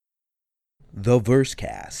The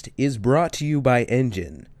Versecast is brought to you by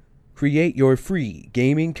Engine. Create your free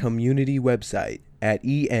gaming community website at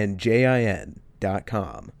enjin.com.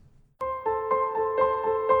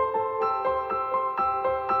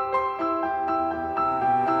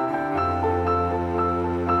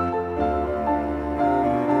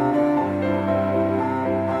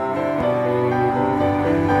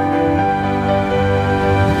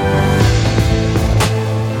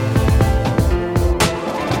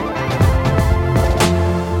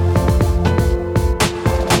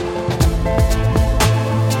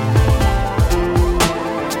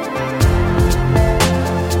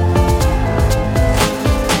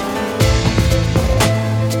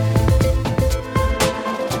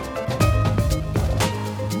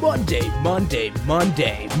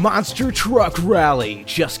 Monday, Monster Truck Rally.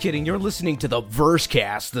 Just kidding, you're listening to the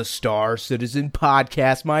Versecast, the Star Citizen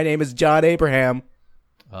podcast. My name is John Abraham.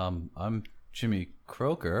 I'm Jimmy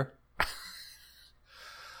Croker.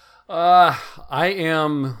 I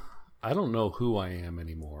don't know who I am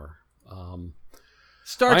anymore.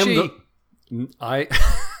 Starchy. I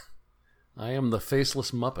am the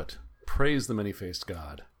faceless Muppet. Praise the many-faced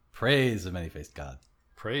God. Praise the many-faced God.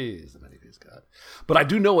 Praise the many-faced God. But I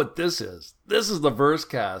do know what this is. This is the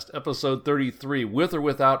Versecast, episode 33, with or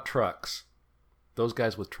without trucks. Those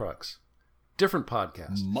guys with trucks. Different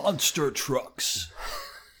podcast. Monster trucks.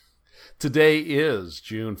 Today is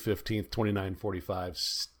June 15th, 2945,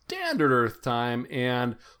 Standard Earth time,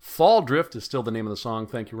 and Fall Drift is still the name of the song.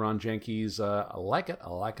 Thank you, Ron Jenkins. I like it. I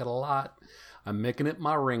like it a lot. I'm making it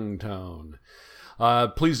my ringtone.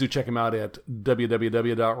 Please do check him out at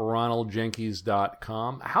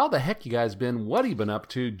www.ronaldjenkins.com. How the heck you guys been? What have you been up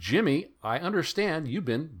to? Jimmy, I understand you've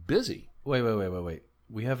been busy. Wait.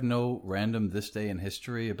 We have no random this day in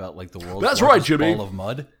history about like the world's That's right, Jimmy. ball of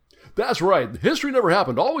mud? That's right. History never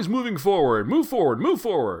happened. Always moving forward. Move forward. Move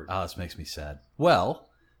forward. Oh, this makes me sad. Well,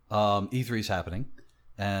 E3 is happening,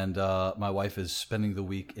 and my wife is spending the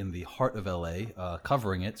week in the heart of LA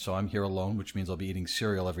covering it, so I'm here alone, which means I'll be eating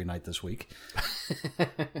cereal every night this week.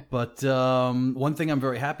 But one thing I'm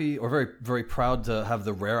very happy or very, very proud to have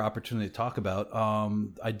the rare opportunity to talk about,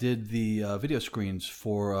 I did the video screens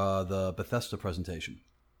for the Bethesda presentation.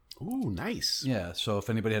 Ooh, nice. Yeah, so if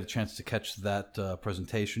anybody had a chance to catch that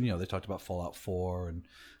presentation, they talked about Fallout 4 and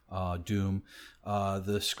Doom.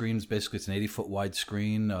 The screen's basically, it's an 80-foot wide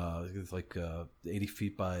screen. It's like 80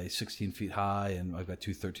 feet by 16 feet high, and I've got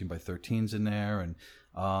two 13 by 13s in there. And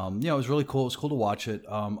it was really cool. It was cool to watch it.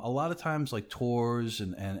 A lot of times, like tours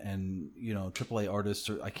and AAA artists,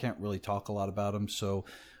 I can't really talk a lot about them. So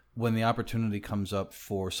when the opportunity comes up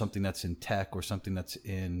for something that's in tech or something that's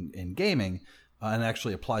in gaming, and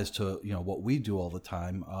actually applies to what we do all the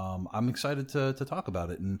time, I'm excited to talk about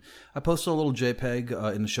it. And I posted a little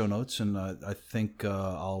JPEG in the show notes, and I think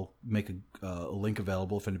I'll make a link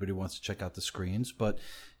available if anybody wants to check out the screens. But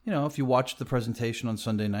if you watched the presentation on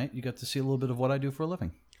Sunday night, you got to see a little bit of what I do for a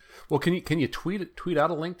living. Well, can you tweet out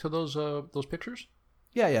a link to those pictures?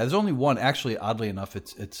 Yeah. There's only one. Actually, oddly enough,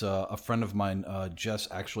 it's a friend of mine, Jess,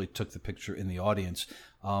 actually took the picture in the audience.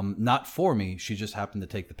 Not for me. She just happened to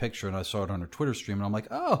take the picture, and I saw it on her Twitter stream, and I'm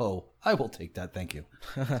like, oh, I will take that. Thank you.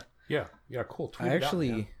 Yeah, cool. Tweet I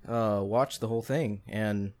actually watched the whole thing,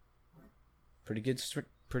 and pretty good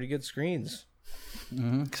screens.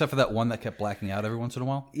 Mm-hmm. Except for that one that kept blacking out every once in a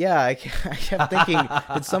while. Yeah, I kept thinking,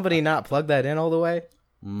 did somebody not plug that in all the way?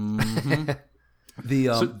 Mm-hmm.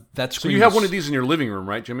 That screen. So you have one of these in your living room,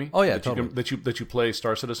 right, Jimmy? Oh yeah, totally. That you play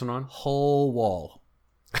Star Citizen on? Whole wall.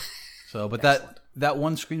 So, but that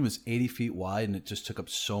one screen was 80 feet wide, and it just took up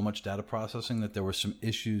so much data processing that there were some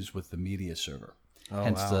issues with the media server.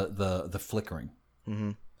 Hence wow. the flickering.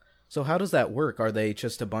 Mm-hmm. So how does that work? Are they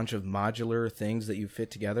just a bunch of modular things that you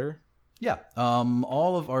fit together? Yeah.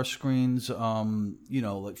 All of our screens,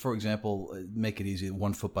 like for example, make it easy,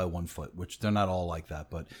 1 foot by 1 foot, which they're not all like that,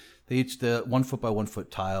 but they each the 1 foot by 1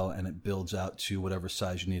 foot tile, and it builds out to whatever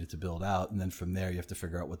size you need it to build out. And then from there, you have to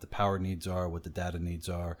figure out what the power needs are, what the data needs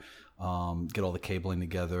are, get all the cabling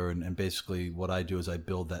together. And basically what I do is I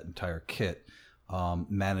build that entire kit,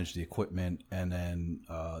 manage the equipment, and then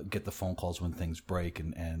get the phone calls when things break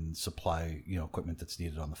and supply, equipment that's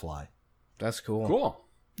needed on the fly. That's cool. Cool.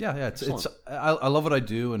 Yeah, I love what I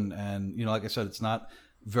do, and like I said, it's not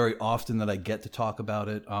very often that I get to talk about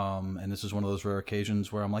it, and this is one of those rare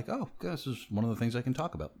occasions where I'm like, oh, this is one of the things I can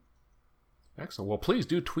talk about. Excellent. Well, please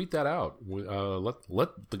do tweet that out.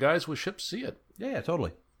 Let the guys with ships see it. Yeah,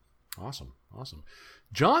 totally. Awesome.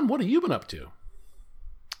 John, what have you been up to?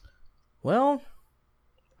 Well,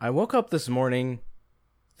 I woke up this morning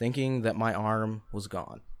thinking that my arm was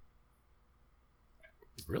gone.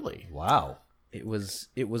 Really? Wow. it was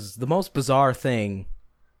the most bizarre thing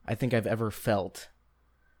I think I've ever felt.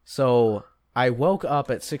 So I woke up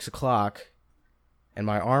at 6 o'clock, and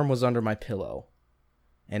my arm was under my pillow,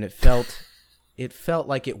 and it felt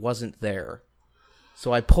like it wasn't there.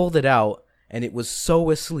 So I pulled it out, and it was so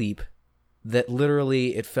asleep that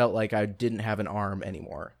literally it felt like I didn't have an arm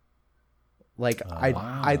anymore. Like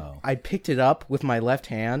I picked it up with my left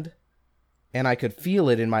hand, and I could feel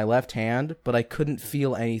it in my left hand, but I couldn't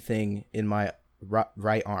feel anything in my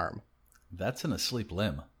right arm. That's an asleep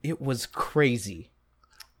limb. It was crazy.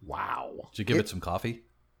 Wow. Did you give it some coffee?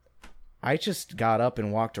 I just got up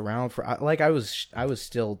and walked around for like I was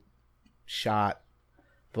still shot,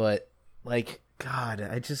 but like God,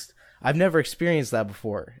 I've never experienced that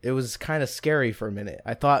before. It was kind of scary for a minute.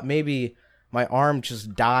 I thought maybe my arm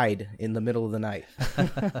just died in the middle of the night.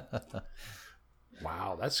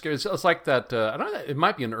 Wow, that's scary. It's like that. I don't know. It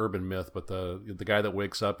might be an urban myth, but the guy that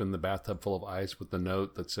wakes up in the bathtub full of ice with the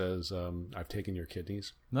note that says, "I've taken your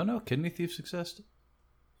kidneys." No, kidney thieves exist.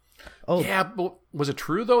 Oh Yeah, but was it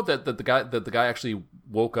true though that the guy actually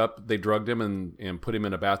woke up? They drugged him and put him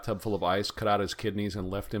in a bathtub full of ice, cut out his kidneys,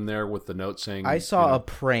 and left him there with the note saying, I saw a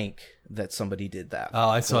prank that somebody did that. Oh,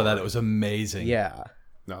 I saw that. It was amazing. Yeah.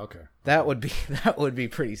 No, okay. That would be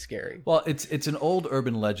pretty scary. Well, it's an old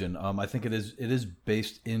urban legend. I think it is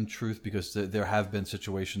based in truth because there have been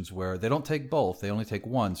situations where they don't take both; they only take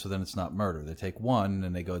one. So then it's not murder. They take one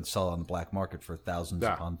and they go and sell it on the black market for thousands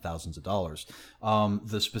upon thousands of dollars.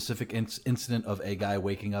 The specific incident of a guy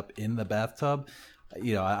waking up in the bathtub,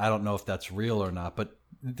 I don't know if that's real or not, but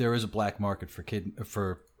there is a black market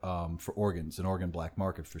for organs, an organ black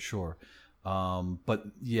market for sure. But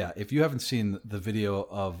yeah, if you haven't seen the video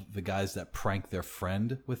of the guys that prank their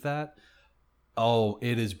friend with that,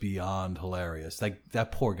 it is beyond hilarious. Like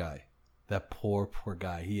that poor guy, that poor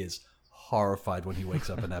guy. He is horrified when he wakes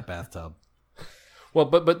up in that bathtub. Well,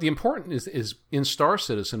 but the important is in Star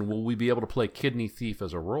Citizen, will we be able to play kidney thief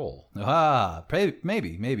as a role? Maybe.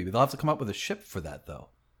 But they'll have to come up with a ship for that though.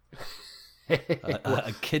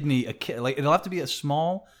 a kidney, like it'll have to be a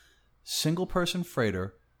small, single person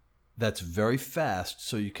freighter. That's very fast,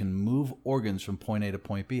 so you can move organs from point A to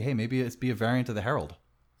point B. Hey, maybe it's be a variant of the Herald.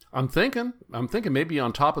 I'm thinking maybe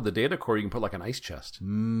on top of the data core you can put like an ice chest.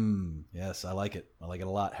 Yes, I like it. I like it a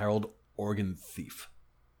lot. Herald Organ Thief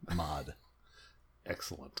mod.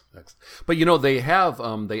 Excellent. But they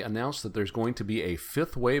have they announced that there's going to be a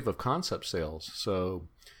fifth wave of concept sales. So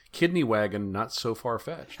Kidney Wagon, not so far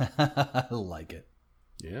fetched. I like it.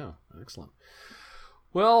 Yeah, excellent.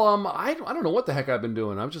 Well, I don't know what the heck I've been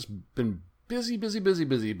doing. I've just been busy,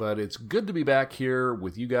 but it's good to be back here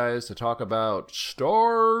with you guys to talk about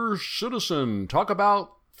Star Citizen, talk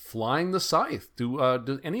about flying the scythe.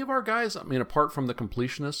 Do any of our guys, apart from the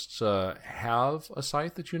completionists, have a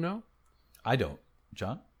scythe that you know? I don't.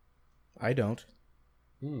 John? I don't.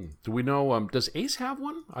 Do we know, does Ace have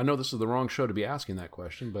one? I know this is the wrong show to be asking that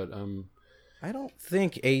question, but... I don't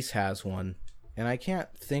think Ace has one, and I can't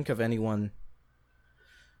think of anyone...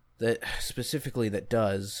 that specifically that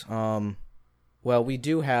does. Well, we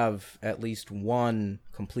do have at least one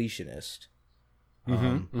completionist.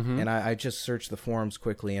 And I just searched the forums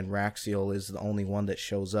quickly, and Raxiel is the only one that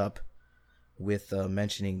shows up with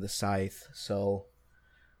mentioning the scythe. So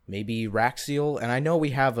maybe Raxiel, and I know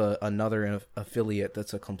we have another affiliate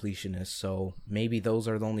that's a completionist, so maybe those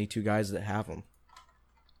are the only two guys that have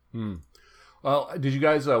them. Well, did you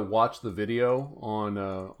guys watch the video on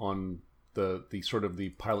the sort of the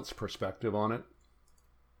pilot's perspective on it?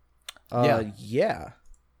 Yeah.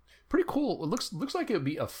 Pretty cool. It looks like it would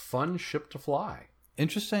be a fun ship to fly.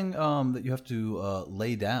 Interesting that you have to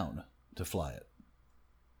lay down to fly it.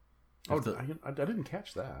 I didn't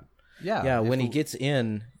catch that. Yeah, when he gets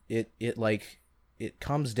in, it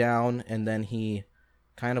comes down and then he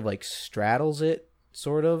kind of like straddles it,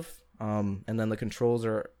 sort of. And then the controls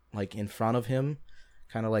are like in front of him,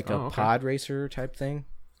 kind of like a pod racer type thing.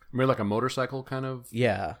 Maybe like a motorcycle kind of?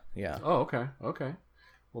 Yeah. Oh, okay.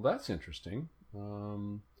 Well, that's interesting.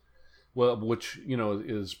 Well, which,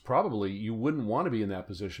 is probably, you wouldn't want to be in that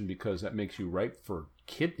position because that makes you ripe for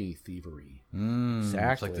kidney thievery.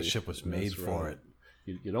 Exactly. It's like the ship was made for it.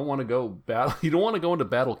 You don't want to go battle. You don't want to go into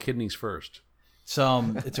battle kidneys first.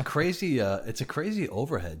 So it's a crazy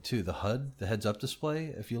overhead too. The HUD, the heads-up display.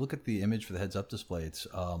 If you look at the image for the heads-up display, it's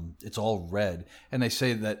all red, and they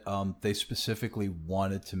say that they specifically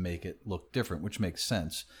wanted to make it look different, which makes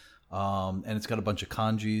sense. And it's got a bunch of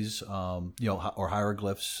kanjis, or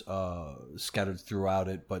hieroglyphs scattered throughout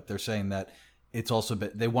it. But they're saying that it's also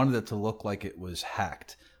they wanted it to look like it was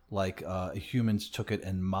hacked, like humans took it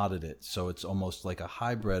and modded it, so it's almost like a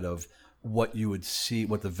hybrid of what you would see,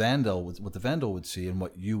 what the Vandal would see, and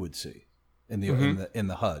what you would see in the in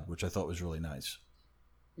the HUD, which I thought was really nice.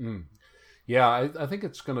 Yeah, I think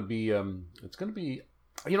it's going to be I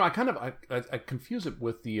confuse it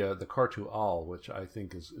with the Kartu Al, which I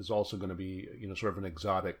think is also going to be sort of an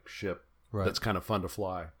exotic ship that's kind of fun to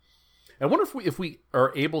fly. I wonder if we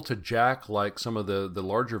are able to jack like some of the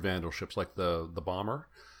larger Vandal ships, like the bomber,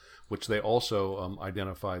 which they also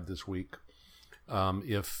identified this week.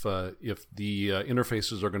 If the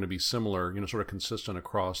interfaces are going to be similar, sort of consistent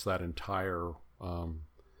across that entire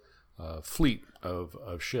fleet of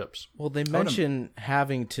ships. Well, they mention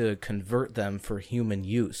having to convert them for human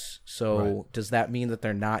use. So does that mean that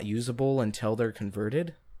they're not usable until they're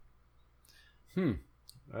converted?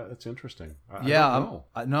 That's interesting.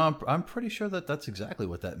 I'm pretty sure that's exactly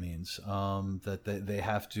what that means. That they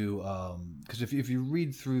have to, because if you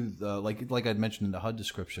read through like I'd mentioned in the HUD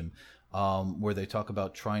description, where they talk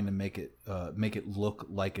about trying to make it look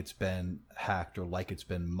like it's been hacked or like it's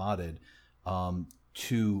been modded,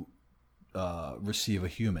 to receive a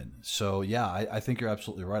human. So yeah, I think you're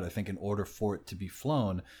absolutely right. I think in order for it to be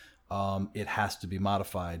flown, it has to be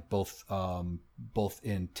modified both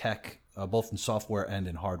in tech, both in software and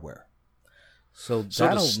in hardware. So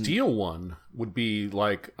the steel one would be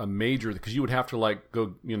like a major, because you would have to like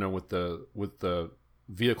go with the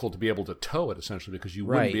vehicle to be able to tow it, essentially, because you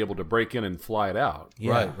wouldn't be able to break in and fly it out.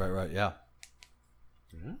 Yeah. Right. Yeah.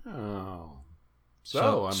 Oh.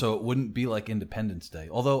 So it wouldn't be like Independence Day.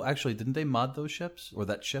 Although, actually, didn't they mod those ships or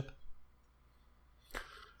that ship?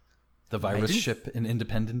 The virus ship in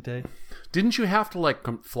Independent Day? Didn't you have to like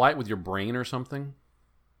fly it with your brain or something?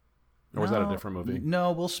 Or was that a different movie?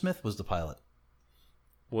 No, Will Smith was the pilot.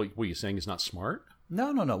 Well, were you saying he's not smart?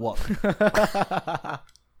 No. Well,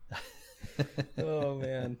 Oh,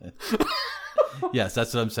 man. Yes,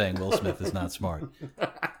 that's what I'm saying. Will Smith is not smart.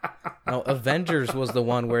 No, Avengers was the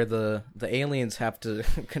one where the aliens have to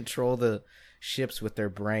control the ships with their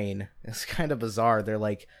brain. It's kind of bizarre. They're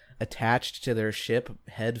like attached to their ship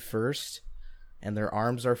head first, and their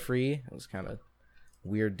arms are free. It was kind of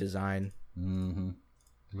weird design.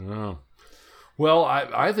 Yeah. Well,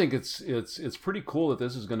 I think it's pretty cool that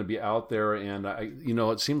this is going to be out there, and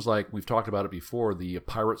it seems like we've talked about it before, the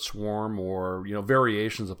Pirate Swarm or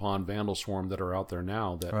variations upon Vandal Swarm that are out there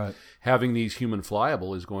now. That having these human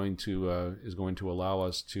flyable is going to allow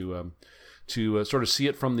us to sort of see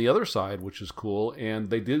it from the other side, which is cool. And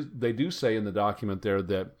they do say in the document there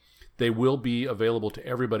that they will be available to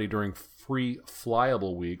everybody during free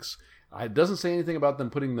flyable weeks. It doesn't say anything about them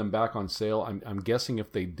putting them back on sale. I'm guessing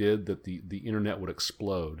if they did, that the internet would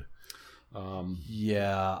explode.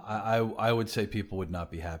 I would say people would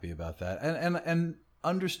not be happy about that, and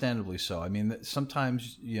understandably so. I mean,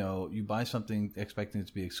 sometimes you buy something expecting it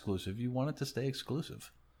to be exclusive. You want it to stay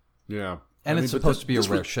exclusive. Yeah, and it's supposed to be a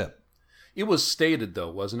rare ship. It was stated,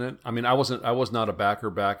 though, wasn't it? I mean, I was not a backer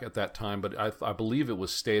back at that time, but I believe it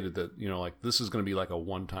was stated that like this is going to be like a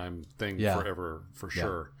one-time thing forever for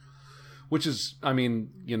sure. Which is, I mean,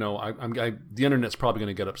 the internet's probably going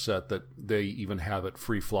to get upset that they even have it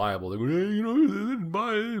free flyable. They go, hey, they didn't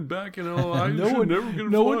buy it back,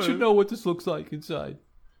 No one should know what this looks like inside.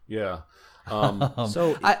 Yeah.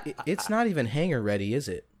 So it's not even hangar ready, is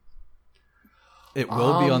it? It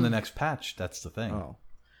will be on the next patch. That's the thing. Oh.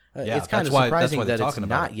 It's kind of surprising that it's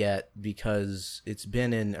not yet, because it's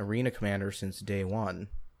been in Arena Commander since day one.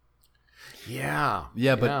 Yeah,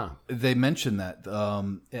 but they mentioned that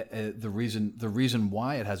the reason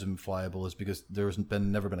why it hasn't been flyable is because there's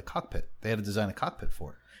never been a cockpit. They had to design a cockpit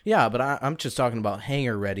for it. Yeah, but I'm just talking about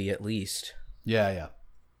hangar ready at least. Yeah.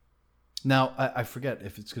 Now I forget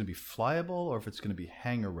if it's going to be flyable or if it's going to be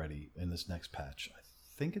hangar ready in this next patch. I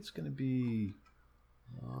think it's going to be.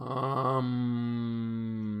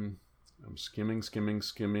 I'm skimming.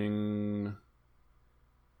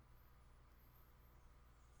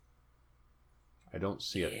 I don't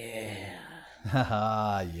see it.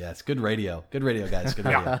 Yeah. Yes. Good radio. Good radio, guys. Good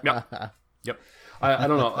radio. Yep. I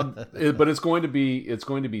don't know, but it's going to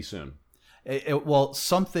be soon. Well,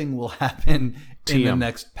 something will happen in the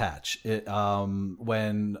next patch.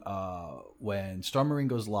 When Star Marine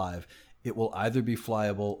goes live, it will either be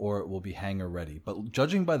flyable or it will be hangar ready. But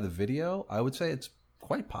judging by the video, I would say it's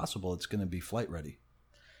quite possible it's going to be flight ready.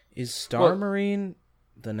 Is Star Marine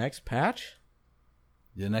the next patch?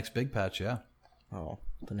 The next big patch, yeah. Oh,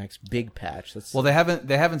 the next big patch. Well, they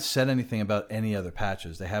haven't said anything about any other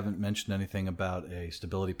patches. They haven't mentioned anything about a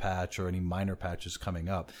stability patch or any minor patches coming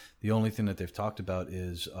up. The only thing that they've talked about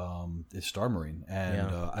is Star Marine,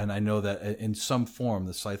 and I know that in some form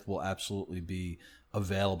the Scythe will absolutely be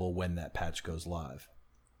available when that patch goes live.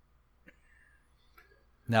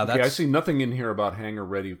 Now Okay, I that's see nothing in here about hangar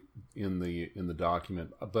ready in the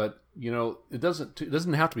document, but it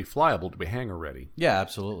doesn't have to be flyable to be hangar ready. yeah,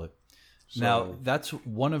 absolutely. Now So- that's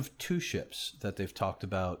one of two ships that they've talked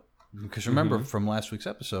about. Because remember from last week's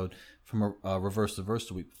episode, from Reverse the Verse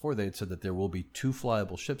the week before, they had said that there will be 2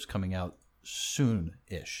 flyable ships coming out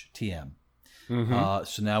soon-ish. TM.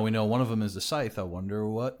 So now we know one of them is the Scythe. I wonder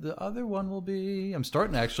what the other one will be. I'm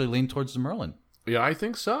starting to actually lean towards the Merlin. Yeah, I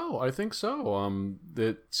think so.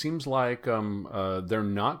 It seems like they're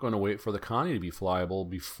not going to wait for the Connie to be flyable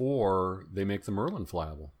before they make the Merlin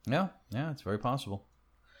flyable. Yeah, it's very possible.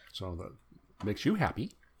 So that makes you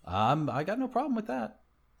happy. I got no problem with that.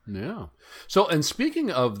 Yeah. So, and speaking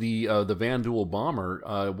of the Van Duel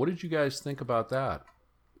bomber, what did you guys think about that?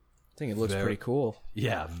 I think it looks Very- pretty cool.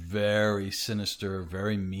 Yeah, very sinister,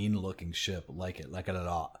 very mean-looking ship. Like it a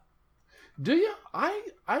lot. Do you?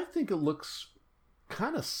 I think it looks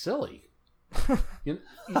kind of silly. you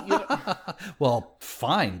know, Well,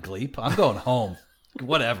 fine, Gleep. I'm going home.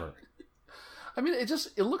 Whatever. I mean, it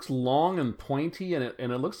looks long and pointy, and it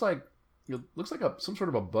looks like some sort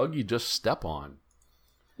of a bug you just step on.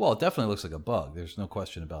 Well, it definitely looks like a bug. There's no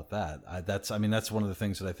question about that. That's one of the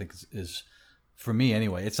things that I think is for me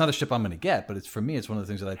anyway. It's not a ship I'm going to get, but it's one of the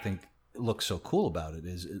things that I think looks so cool about it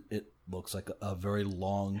is it looks like a very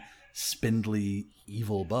long, spindly,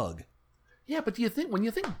 evil bug. Yeah, but when you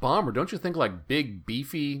think bomber, don't you think like big,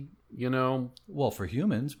 beefy? Well, for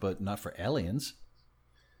humans, but not for aliens.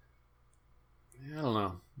 I don't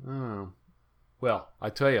know. Well, I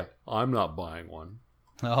tell you, I'm not buying one.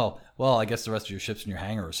 Oh, well, I guess the rest of your ships in your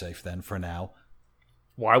hangar are safe then for now.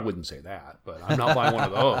 Well, I wouldn't say that, but I'm not buying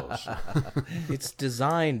one of those. It's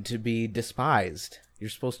designed to be despised. You're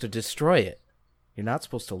supposed to destroy it. You're not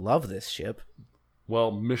supposed to love this ship.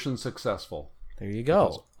 Well, mission successful. There you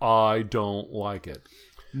go. I don't like it.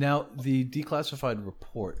 Now, the declassified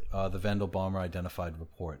report, the Vandal Bomber identified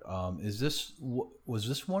report, was this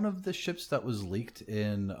one of the ships that was leaked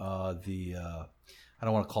in the I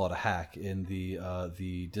don't want to call it a hack, in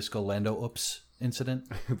the Disco Lando Oops incident?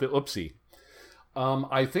 The oopsie.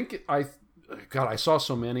 I think I saw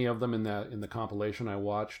so many of them in the compilation I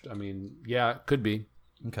watched. I mean, yeah, it could be.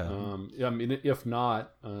 Okay. I mean, if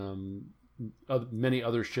not, many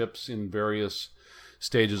other ships in various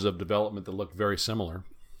stages of development that look very similar.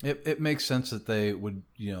 It makes sense that they would,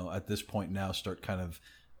 at this point now start kind of,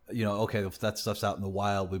 okay, if that stuff's out in the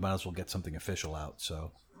wild, we might as well get something official out.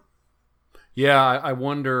 So, yeah, I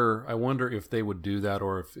wonder if they would do that,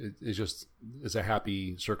 or if it's just a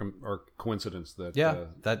happy or coincidence that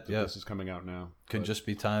that this is coming out now. Could just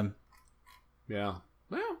be time. Yeah.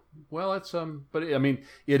 Well, it's but I mean,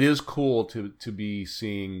 it is cool to be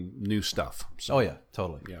seeing new stuff. So, Oh yeah,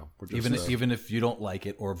 totally. yeah, we're just, Even if you don't like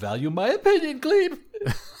it or value my opinion, Glebe.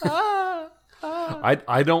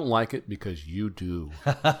 I don't like it because you do.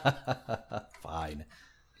 Fine.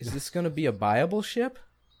 Is this going to be a buyable ship?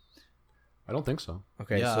 I don't think so.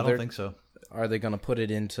 Okay, Yeah, so I don't think so. are they going to put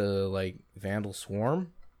it into like Vandal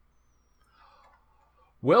Swarm?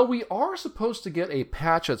 Well, we are supposed to get a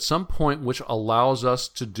patch at some point which allows us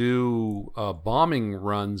to do bombing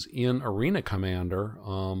runs in Arena Commander.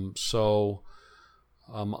 I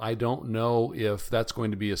don't know if that's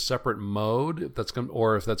going to be a separate mode,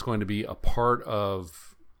 or if that's going to be a part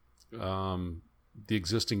of the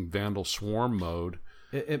existing Vandal Swarm mode.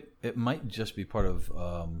 It might just be part of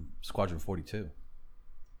Squadron 42.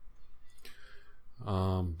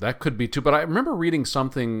 That could be too, but I remember reading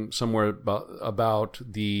something somewhere about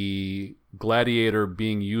the Gladiator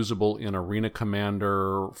being usable in Arena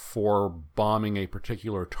Commander for bombing a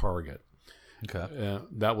particular target. Okay.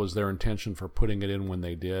 That was their intention for putting it in when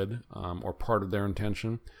they did, or part of their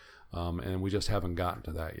intention, and we just haven't gotten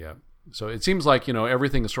to that yet. So it seems like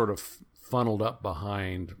everything is sort of funneled up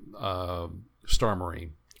behind Star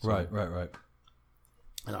Marine. So, Right.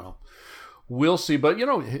 I don't know. We'll see, but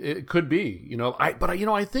it could be.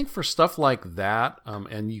 I think for stuff like that,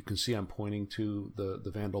 and you can see I'm pointing to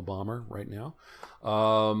the Vandal Bomber right now,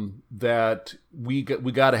 that we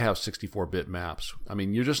got to have 64-bit maps. I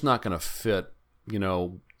mean, you're just not going to fit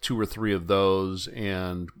 2 or 3 of those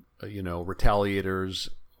and retaliators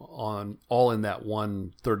on all in that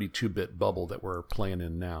one 32-bit bubble that we're playing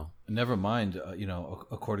in now. Never mind.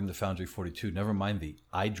 According to Foundry 42, never mind the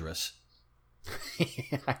Idris.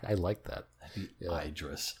 I like that. The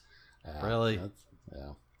Idris. Really?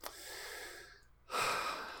 Yeah.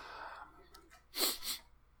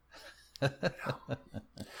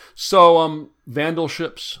 So, Vandal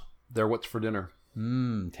ships, they're what's for dinner.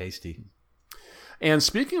 Tasty. And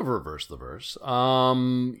speaking of Reverse the Verse,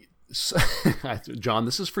 John,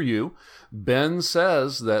 this is for you. Ben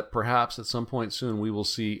says that perhaps at some point soon we will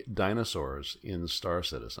see dinosaurs in Star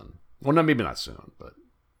Citizen. Well, no, maybe not soon, but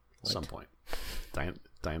at some point.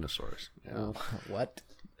 Dinosaurs. Yeah. What?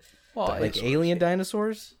 Well, Like alien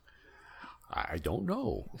dinosaurs? I don't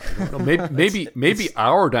know. Maybe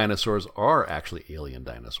our dinosaurs are actually alien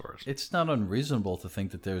dinosaurs. it's not unreasonable to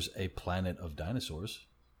think that there's a planet of dinosaurs.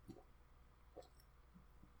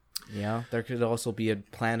 Yeah, there could also be a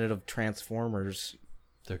planet of Transformers.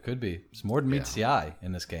 There could be. It's more than meets the eye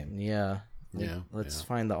in this game. Yeah. Yeah, Let's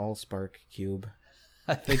find the Allspark cube.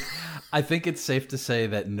 I think it's safe to say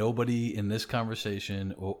that nobody in this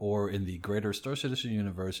conversation or in the greater Star Citizen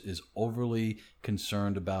universe is overly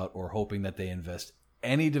concerned about or hoping that they invest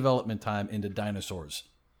any development time into dinosaurs.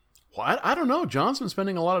 Well, I don't know. John's been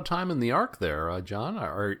spending a lot of time in the Ark there. John,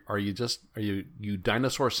 are you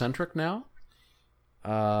dinosaur centric now?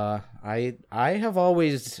 I have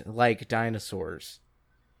always liked dinosaurs,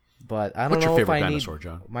 but I don't What's know your if favorite I dinosaur, need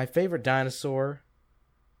John? my favorite dinosaur.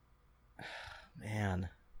 Man,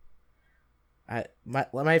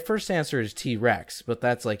 my first answer is T-Rex, but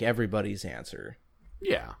that's like everybody's answer.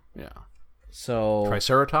 Yeah. So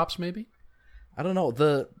Triceratops, maybe? I don't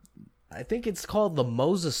know. I think it's called the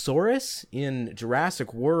Mosasaurus in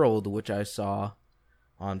Jurassic World, which I saw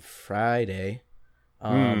on Friday.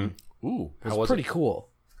 Ooh, It was pretty cool.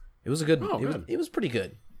 It was a good. Oh, it good. was pretty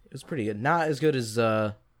good. It was pretty good. Not as good as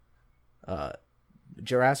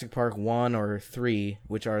Jurassic Park 1 or 3,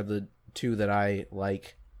 which are the two that I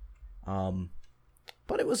like.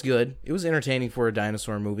 But it was good. It was entertaining for a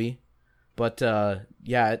dinosaur movie. But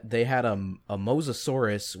yeah, they had a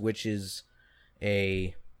Mosasaurus, which is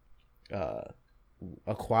a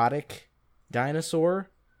aquatic dinosaur,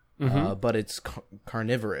 but it's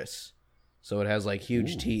carnivorous. So it has like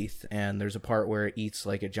huge teeth, and there's a part where it eats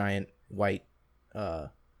like a giant white, what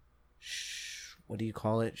do you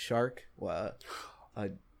call it? Shark?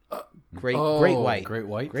 Great white. Great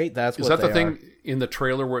white? Great. That's Is what that the they thing are. in the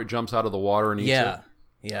trailer where it jumps out of the water and eats Yeah.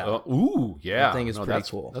 it? Yeah. Ooh, yeah. That thing is pretty that's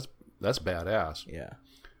cool. That's badass. Yeah.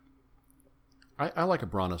 I like a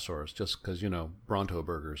brontosaurus just because, Bronto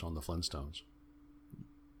burgers on the Flintstones.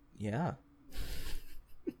 Yeah.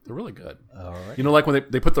 They're really good. All right. Like when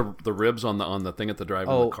they put the ribs on the thing at the drive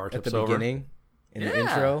when the car at tips the over? beginning, in the Yeah.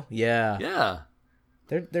 intro. Yeah. Yeah.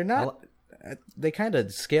 They're not. They kind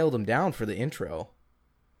of scaled them down for the intro.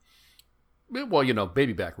 Well,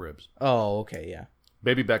 baby back ribs. Oh, okay. Yeah.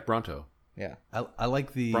 Baby back Bronto. Yeah. I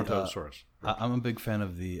like the Brontosaurus. I'm a big fan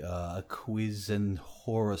of the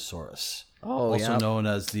Quizenhorosaurus, Oh, also yeah. known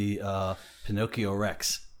as the Pinocchio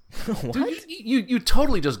Rex. What? You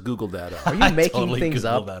totally just Googled that up. Are you I making totally things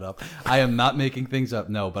Googled up? that up. I am not making things up,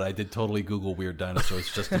 no, but I did totally Google weird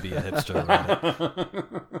dinosaurs just to be a hipster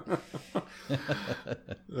around it.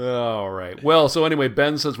 All right. Well, so anyway,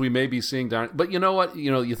 Ben says we may be seeing but you know what?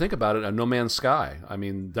 You think about it, No Man's Sky. I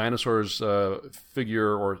mean, dinosaurs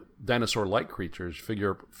figure, or dinosaur-like creatures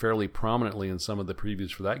figure fairly prominently in some of the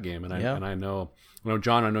previews for that game, and I know,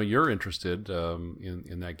 John, I know you're interested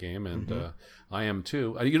in that game, and I am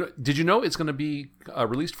too. Did you know it's going to be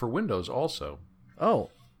released for Windows also? Oh.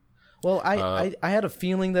 Well, I had a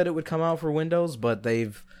feeling that it would come out for Windows, but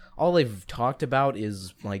all they've talked about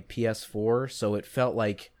is like PS4, so it felt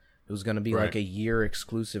like it was going to be Right. like a year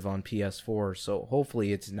exclusive on PS4. So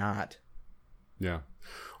hopefully it's not. Yeah.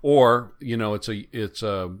 Or it's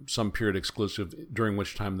some period exclusive during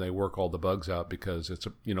which time they work all the bugs out, because it's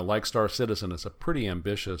like Star Citizen, it's a pretty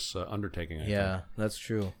ambitious undertaking. I think. That's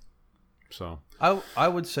true. So I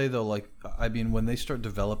would say though, when they start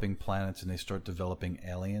developing planets and they start developing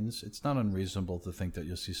aliens, it's not unreasonable to think that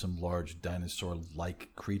you'll see some large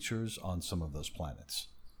dinosaur-like creatures on some of those planets.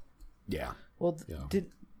 yeah. Well,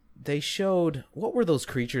 what were those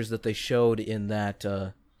creatures that they showed in that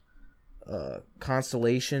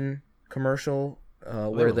Constellation commercial?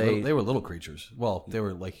 Where they were little creatures. Well, they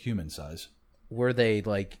were like human size. were they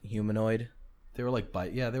like humanoid? They were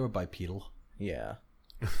they were bipedal. Yeah.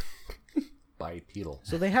 Bipedal.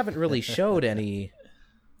 So they haven't really showed any.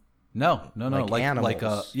 No, Like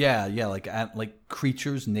animals. like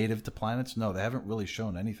creatures native to planets. No, they haven't really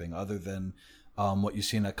shown anything other than what you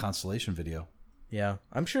see in that Constellation video. Yeah,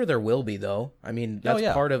 I'm sure there will be though. I mean, that's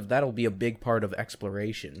that'll be a big part of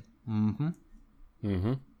exploration.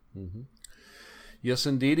 Yes,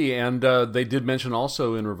 indeedy. And they did mention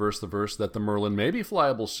also in Reverse the Verse that the Merlin may be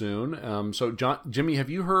flyable soon. So, Jimmy, have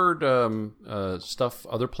you heard stuff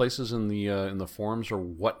other places in the forums or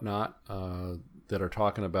whatnot that are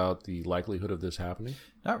talking about the likelihood of this happening?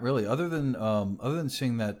 Not really, other than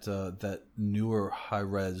seeing that newer high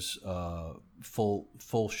res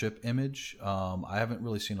full ship image. I haven't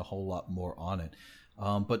really seen a whole lot more on it.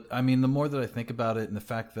 But I mean, the more that I think about it, and the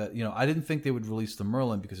fact that I didn't think they would release the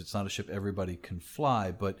Merlin because it's not a ship everybody can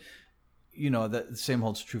fly, but that the same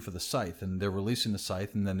holds true for the Scythe, and they're releasing the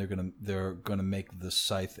Scythe, and then they're gonna make the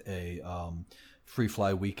Scythe a free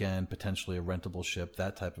fly weekend, potentially a rentable ship,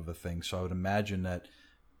 that type of a thing. So I would imagine that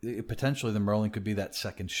potentially the Merlin could be that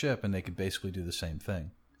second ship, and they could basically do the same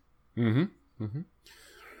thing. Mm-hmm. Mm-hmm.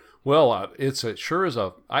 Well, it sure is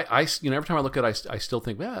a. I every time I look at it, I still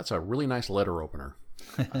think, yeah, that's a really nice letter opener.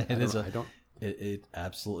 It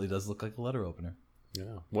absolutely does look like a letter opener.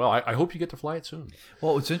 Yeah. Well, I hope you get to fly it soon.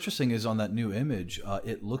 Well, what's interesting is on that new image,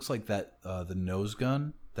 it looks like that the nose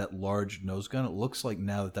gun, that large nose gun, it looks like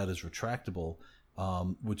now that is retractable,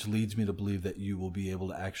 which leads me to believe that you will be able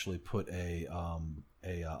to actually put a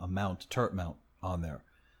turret mount on there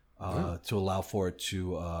to allow for it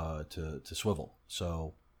to swivel.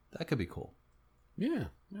 So that could be cool. Yeah.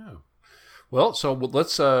 Yeah. Well, so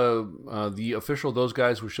let's. The official those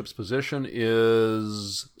guys with ship's position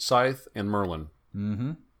is Scythe and Merlin.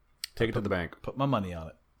 Mm-hmm. Take it to the bank. Put my money on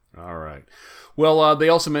it. All right. Well, they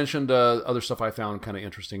also mentioned other stuff I found kind of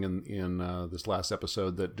interesting in this last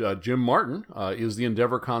episode, that Jim Martin is the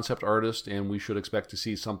Endeavor concept artist, and we should expect to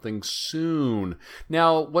see something soon.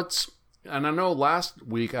 Now, and I know last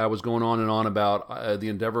week I was going on and on about the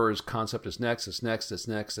Endeavor's concept is next, it's next, it's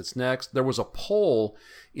next, it's next. There was a poll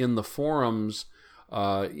in the forums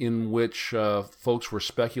in which folks were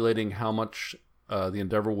speculating how much the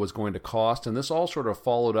Endeavor was going to cost, and this all sort of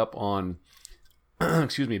followed up on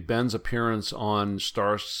Ben's appearance on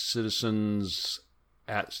Star Citizen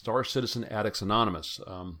Addicts Anonymous,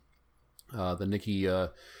 the Nikki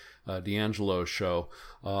D'Angelo show,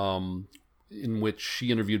 in which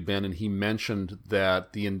she interviewed Ben, and he mentioned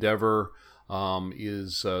that the Endeavor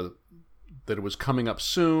that it was coming up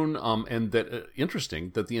soon, and that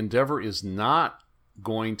interesting that the Endeavor is not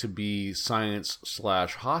going to be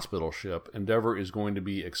science/hospital ship. Endeavor is going to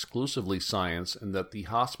be exclusively science, and that the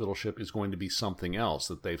hospital ship is going to be something else,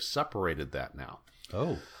 that they've separated that now.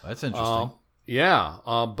 Oh, that's interesting.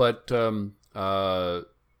 But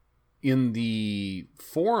in the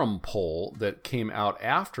forum poll that came out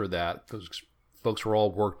after that, because folks were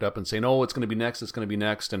all worked up and saying, oh, it's going to be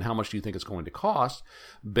next, and how much do you think it's going to cost?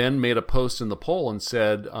 Ben made a post in the poll and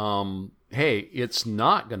said, hey, it's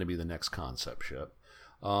not going to be the next concept ship.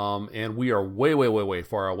 And we are way, way, way, way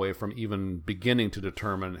far away from even beginning to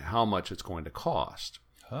determine how much it's going to cost.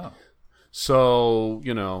 Oh. So,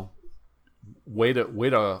 way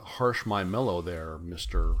to harsh my mellow there,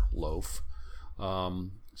 Mr. Loaf.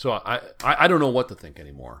 So I don't know what to think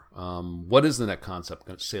anymore. What is the next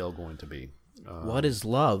concept sale going to be? What is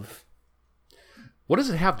love? What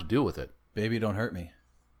does it have to do with it? Baby, don't hurt me.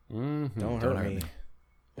 Mm-hmm. Don't hurt me.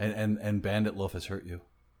 And Bandit Loaf has hurt you.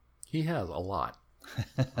 He has a lot.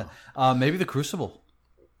 Maybe the Crucible,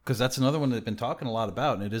 because that's another one they've been talking a lot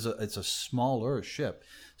about, and it's a smaller ship.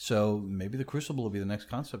 So maybe the Crucible will be the next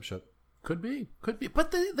concept ship. Could be.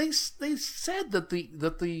 But they said that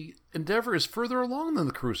the Endeavor is further along than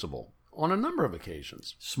the Crucible on a number of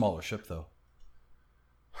occasions. Smaller ship, though.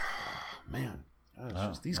 Man,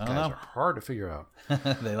 these guys are hard to figure out.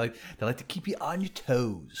 They like to keep you on your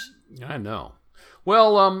toes. I know.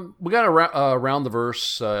 Well, we got Around the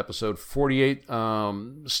Verse episode 48.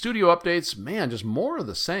 Studio updates, man, just more of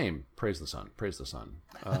the same. Praise the sun. Praise the sun.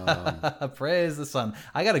 Praise the sun.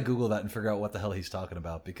 I got to Google that and figure out what the hell he's talking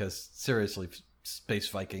about, because seriously, Space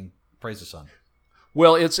Viking, praise the sun.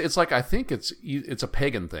 Well, it's like, I think it's a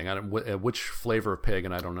pagan thing. I don't which flavor of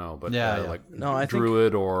pagan, I don't know, but like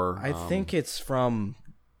Druid I think it's from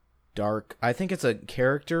Dark. I think it's a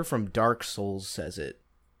character from Dark Souls says it.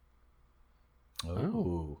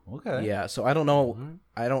 Oh, okay. Yeah, so I don't know.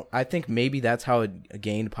 I think maybe that's how it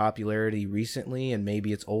gained popularity recently, and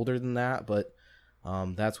maybe it's older than that, but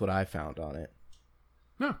that's what I found on it.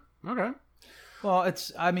 Yeah, okay. Well,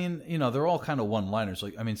 they're all kind of one-liners.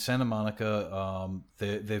 Like, Santa Monica,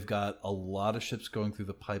 they've got a lot of ships going through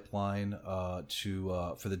the pipeline for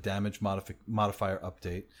the damage modifier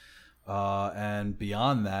update. And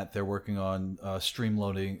beyond that, they're working on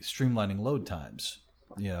streamlining load times.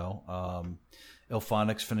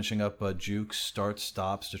 Ilphonics finishing up jukes, starts,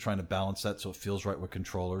 stops. They're trying to balance that so it feels right with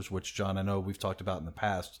controllers, which, John, I know we've talked about in the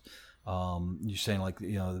past. You're saying, like,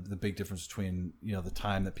 the big difference between, the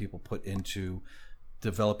time that people put into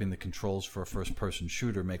developing the controls for a first-person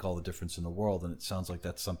shooter make all the difference in the world, and it sounds like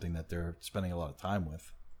that's something that they're spending a lot of time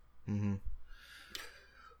with. Mm-hmm.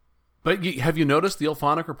 But have you noticed the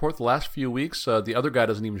Ilphonic report the last few weeks? The other guy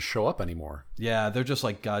doesn't even show up anymore. Yeah, they're just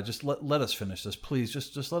like, God, just let us finish this, please.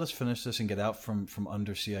 Just let us finish this and get out from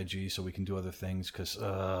under CIG so we can do other things. Because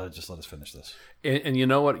just let us finish this. And you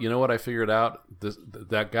know what? You know what I figured out?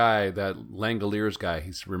 That guy, that Langoliers guy,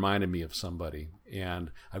 he's reminded me of somebody, and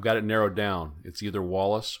I've got it narrowed down. It's either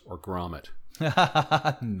Wallace or Gromit.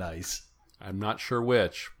 Nice. I'm not sure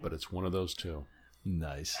which, but it's one of those two.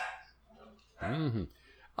 Nice. Mm-hmm.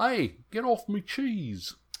 Hey, get off me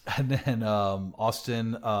cheese. And then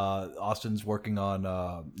Austin's working on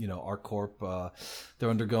ArcCorp. They're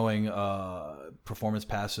undergoing performance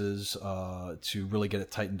passes to really get it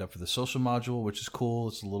tightened up for the social module, which is cool.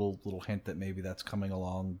 It's a little hint that maybe that's coming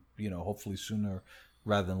along, hopefully sooner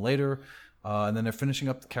rather than later. And then they're finishing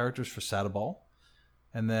up the characters for Sadabal.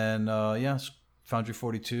 And then Foundry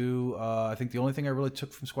 42. I think the only thing I really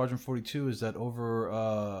took from Squadron 42 is that over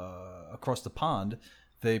across the pond,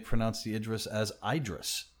 they pronounce the Idris as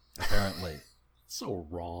Idris, apparently. So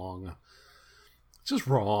wrong. Just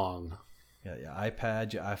wrong. Yeah, your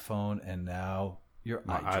iPad, your iPhone, and now your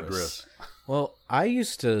Idris. Well, I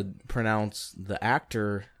used to pronounce the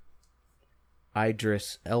actor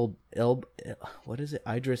Idris what is it?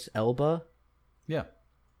 Idris Elba? Yeah.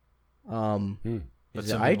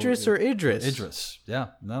 Is it Idris or Idris? Idris. Yeah.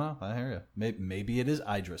 No, I hear you. Maybe it is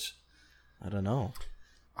Idris. I don't know.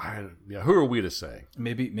 Who are we to say?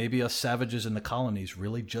 Maybe us savages in the colonies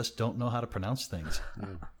really just don't know how to pronounce things.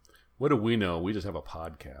 What do we know? We just have a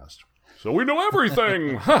podcast. So we know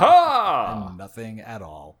everything. Ha ha! And nothing at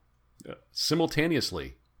all.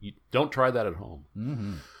 Simultaneously. You don't try that at home.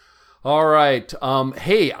 Mm-hmm. All right.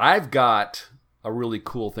 Hey, I've got a really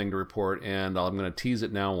cool thing to report, and I'm going to tease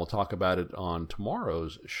it now, and we'll talk about it on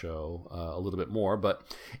tomorrow's show a little bit more. But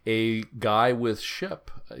a guy with Ship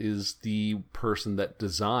is the person that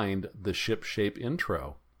designed the Ship Shape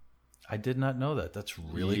intro. I did not know that. That's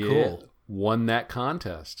really cool. Won that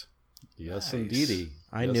contest. Yes, nice. Indeedy.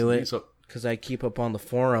 I knew it because I keep up on the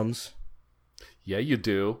forums. Yeah, you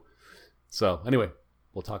do. So anyway,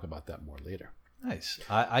 we'll talk about that more later. Nice.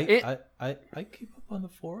 I keep up on the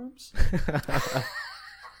forums.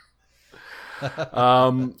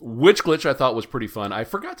 Witch Glitch I thought was pretty fun. I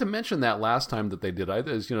forgot to mention that last time that they did.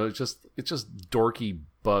 It's just dorky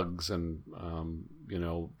bugs, and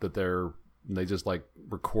that they just like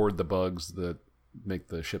record the bugs that make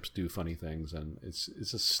the ships do funny things, and it's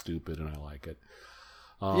just stupid, and I like it.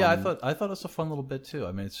 I thought it was a fun little bit too.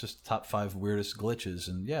 I mean, it's just top 5 weirdest glitches,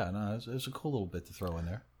 and it was a cool little bit to throw in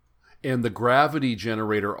there. And the gravity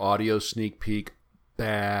generator audio sneak peek,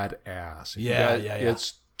 badass. Yeah.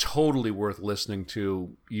 It's totally worth listening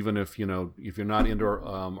to, even if you're not into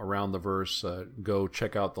Around the Verse. Go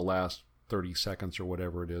check out the last 30 seconds or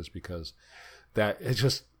whatever it is, because that it's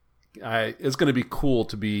going to be cool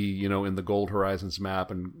to be in the Gold Horizons map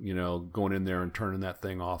and going in there and turning that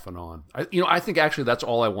thing off and on. I think actually that's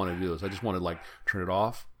all I want to do is I just want to like turn it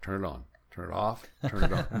off, turn it on. Turn it off, turn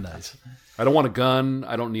it on. Nice. I don't want a gun.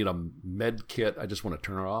 I don't need a med kit. I just want to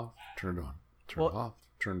turn it off, turn it on, turn it off,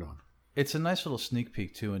 turn it on. It's a nice little sneak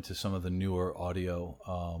peek too into some of the newer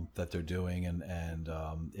audio that they're doing, and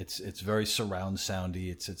it's very surround soundy.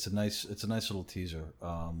 It's a nice little teaser.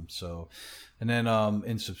 And then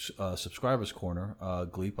in subscribers corner,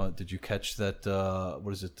 Gleep, did you catch that?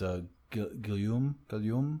 What is it?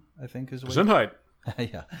 Guillaume, I think is what. Gesundheit.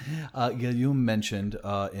 Yeah. Guillaume mentioned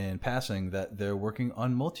in passing that they're working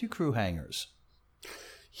on multi-crew hangars.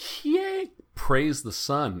 Yay! Praise the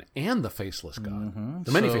sun and the faceless god. Mm-hmm.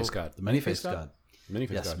 The many-faced god. The many-faced god.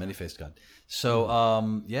 Many-faced god. So,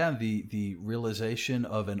 the realization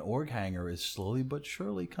of an org hangar is slowly but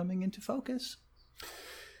surely coming into focus.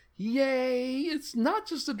 Yay! It's not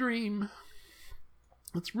just a dream.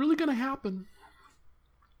 It's really going to happen.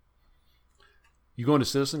 You going to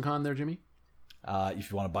CitizenCon there, Jimmy? If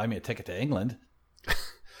you want to buy me a ticket to England.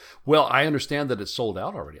 Well, I understand that it's sold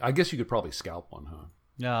out already. I guess you could probably scalp one, huh?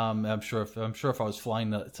 Yeah, I'm sure. If I was flying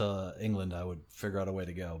to England, I would figure out a way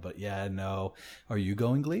to go. But yeah, no. Are you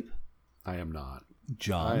going, Gleep? I am not.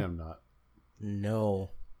 John? I am not. No.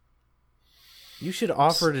 You should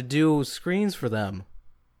offer to do screens for them.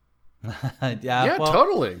 Yeah,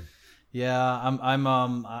 totally. Yeah,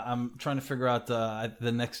 I'm trying to figure out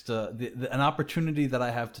the next an opportunity that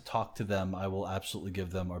I have to talk to them. I will absolutely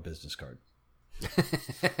give them our business card.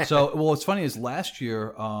 So, what's funny is last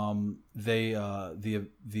year, the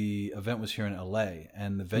event was here in LA,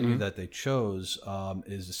 and the venue that they chose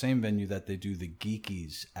is the same venue that they do the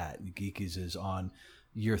Geekies at. The Geekies is on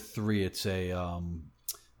year 3. It's an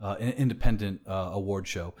independent award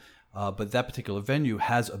show. But that particular venue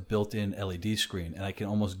has a built-in LED screen, and I can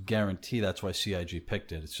almost guarantee that's why CIG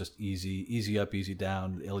picked it. It's just easy up, easy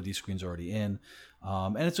down. The LED screen's already in,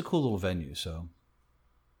 and it's a cool little venue. So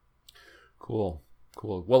cool.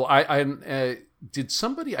 Well, I did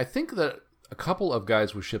somebody. I think that a couple of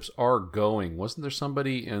guys with ships are going. Wasn't there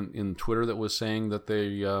somebody in Twitter that was saying that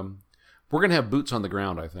they we're going to have boots on the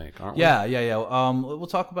ground, I think, aren't we? Yeah. We'll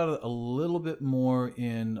talk about it a little bit more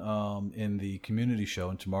in the community show,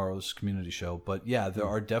 in tomorrow's community show. But yeah, there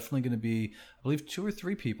are definitely going to be, I believe, 2 or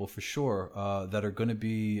 3 people for sure that are going to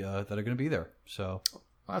be there. So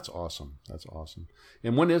that's awesome.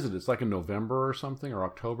 And when is it? It's like in November or something, or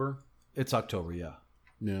October. It's October, yeah.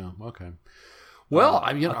 Yeah. Okay. Well,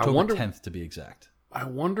 October I wonder 10th to be exact. I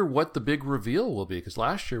wonder what the big reveal will be, because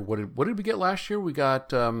last year, what did we get last year? We got,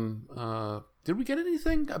 did we get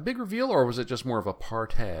anything, a big reveal, or was it just more of a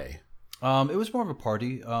party? It was more of a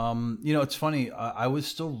party. It's funny. I was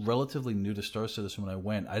still relatively new to Star Citizen when I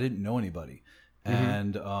went. I didn't know anybody,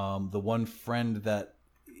 and the one friend that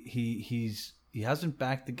he hasn't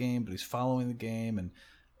backed the game, but he's following the game, and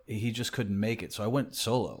he just couldn't make it. So I went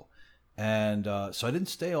solo. And so I didn't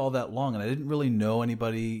stay all that long, and I didn't really know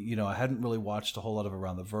anybody. I hadn't really watched a whole lot of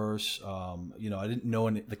Around the Verse. I didn't know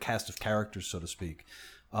the cast of characters, so to speak.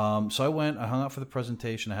 So I went, I hung out for the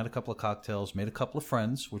presentation. I had a couple of cocktails, made a couple of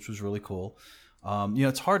friends, which was really cool.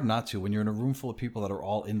 It's hard not to. When you're in a room full of people that are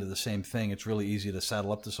all into the same thing, it's really easy to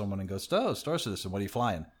saddle up to someone and go, Star Citizen, what are you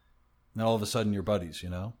flying? And all of a sudden you're buddies,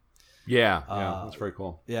 Yeah, that's very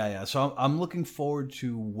cool. Yeah. So I'm looking forward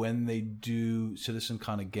to when they do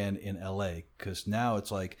CitizenCon again in LA, because now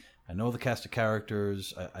it's like I know the cast of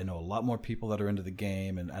characters, I know a lot more people that are into the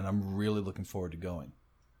game, and I'm really looking forward to going.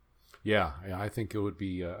 Yeah, I think it would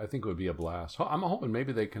be. I think it would be a blast. I'm hoping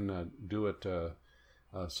maybe they can do it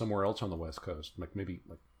somewhere else on the West Coast, maybe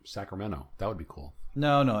like Sacramento. That would be cool.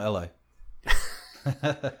 No, LA.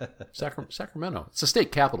 Sacramento. It's the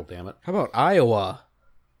state capital. Damn it. How about Iowa?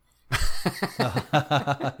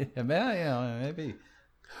 Yeah, maybe.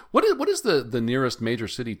 What is the nearest major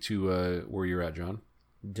city to where you're at, John?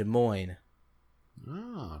 Des Moines.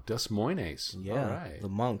 Ah, Des Moines. Yeah, all right. the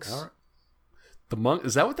monks. All right. The monk,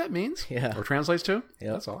 is that what that means? Yeah. Or translates to?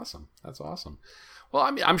 Yeah. That's awesome. Well,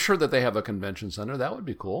 I mean, I'm sure that they have a convention center. That would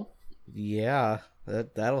be cool. Yeah,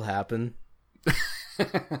 that'll happen.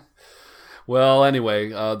 Well, anyway,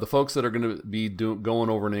 the folks that are going to be going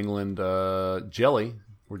over in England, jelly.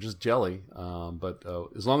 We're just jelly. But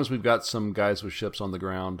as long as we've got some guys with ships on the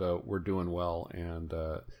ground, we're doing well, and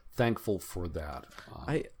thankful for that.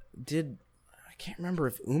 I can't remember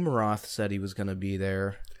if Umaroth said he was going to be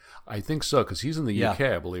there. I think so, because he's in the UK,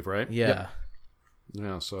 I believe, right? Yeah. Yep.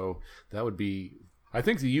 Yeah, so that would be... I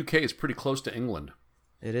think the UK is pretty close to England.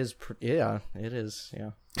 It is. Yeah, it is.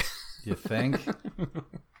 Yeah. You think?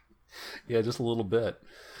 Yeah, just a little bit.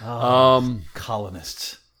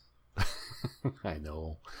 Colonists. I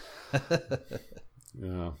know.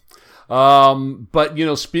 Yeah.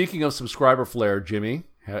 But, speaking of subscriber flare, Jimmy,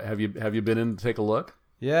 have you been in to take a look?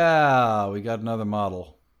 Yeah, we got another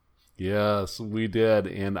model. Yes, we did,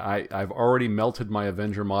 and I've already melted my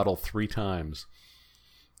Avenger model 3 times.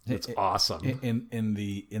 It's awesome. In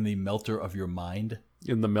the melter of your mind.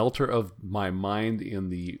 In the melter of my mind, in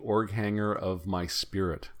the org hanger of my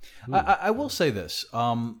spirit. I will say this.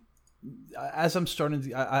 As I'm starting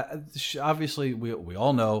to, obviously we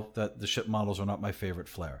all know that the ship models are not my favorite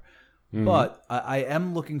flare. Mm-hmm. But I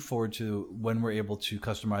am looking forward to when we're able to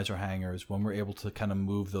customize our hangars, when we're able to kind of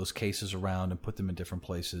move those cases around and put them in different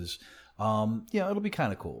places. It'll be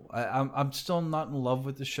kind of cool. I'm still not in love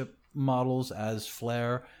with the ship models as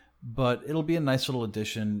flare, but it'll be a nice little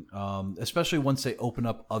addition, especially once they open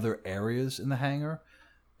up other areas in the hangar.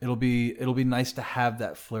 It'll be nice to have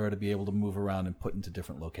that flare to be able to move around and put into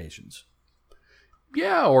different locations.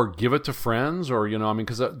 Yeah, or give it to friends, or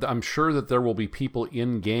because I'm sure that there will be people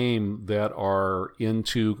in game that are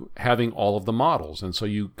into having all of the models, and so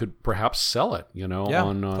you could perhaps sell it,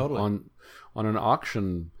 totally. on an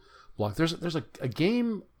auction block. There's a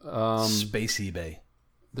game, Space eBay.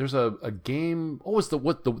 There's a game. Oh, it's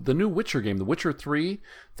the new Witcher game, The Witcher 3,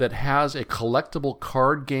 that has a collectible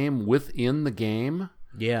card game within the game.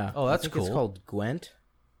 Yeah. Oh, that's cool. It's called Gwent.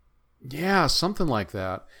 Yeah, something like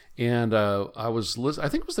that. And I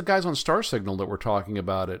think it was the guys on Star Signal that were talking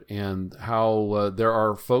about it, and how there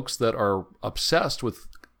are folks that are obsessed with,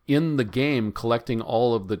 in the game, collecting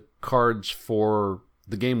all of the cards for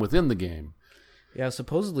the game within the game. Yeah,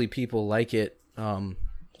 supposedly people like it.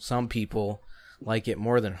 Some people like it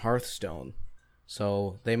more than Hearthstone.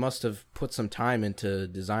 So they must have put some time into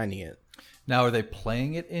designing it. Now, are they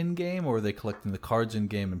playing it in game, or are they collecting the cards in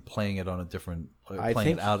game and playing it on a different,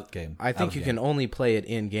 it out game? I think you can only play it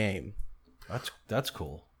in game. That's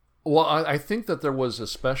cool. Well, I think that there was a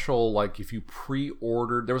special, like if you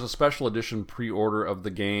pre-ordered, there was a special edition pre-order of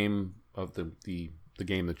the game of the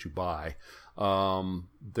game that you buy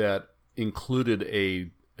that included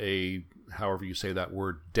a however you say that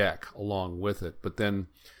word, deck along with it. But then,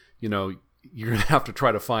 you're gonna have to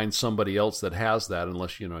try to find somebody else that has that,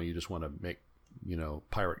 unless you just want to make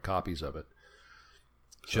pirate copies of it.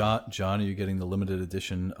 John, are you getting the limited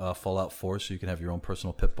edition Fallout 4 so you can have your own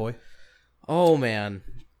personal Pip-Boy? Oh man,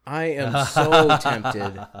 I am so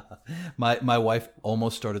tempted. My wife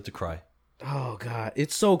almost started to cry. Oh god,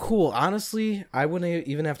 it's so cool. Honestly, I wouldn't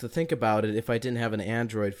even have to think about it if I didn't have an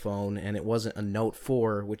Android phone and it wasn't a Note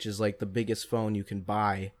 4, which is like the biggest phone you can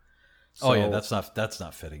buy. So, oh yeah, that's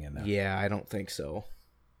not fitting in there. Yeah, I don't think so.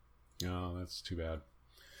 Oh, that's too bad.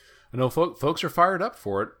 I know folks are fired up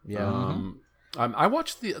for it. Yeah. I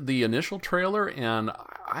watched the initial trailer and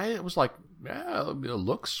I was like, yeah, it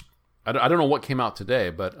looks. I don't know what came out today,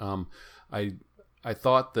 but I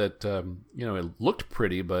thought that it looked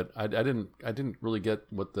pretty, but I didn't really get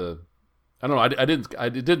what the. I don't know.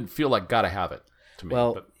 It didn't feel like gotta have it to me.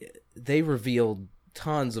 Well, they revealed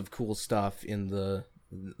tons of cool stuff in the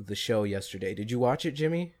show yesterday. Did you watch it,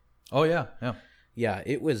 Jimmy? Oh yeah. Yeah,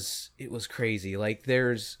 it was crazy. Like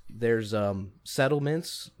there's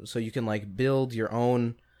settlements, so you can like build your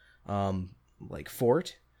own like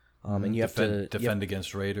fort, and you have to defend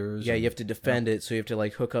against raiders. Yeah, you have to defend it, so you have to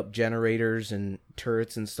like hook up generators and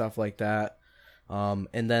turrets and stuff like that.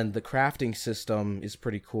 And then the crafting system is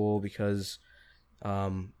pretty cool because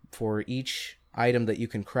for each item that you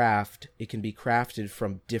can craft, it can be crafted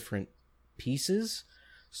from different pieces.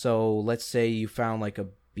 So let's say you found like a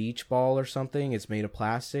beach ball or something, it's made of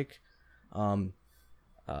plastic.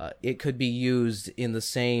 It could be used in the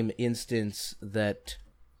same instance that,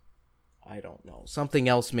 I don't know, something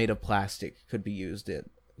else made of plastic could be used in.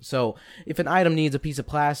 So if an item needs a piece of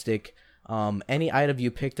plastic, any item you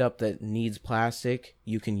picked up that needs plastic,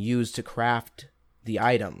 you can use to craft the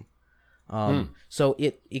item. So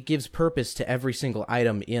it gives purpose to every single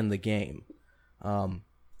item in the game.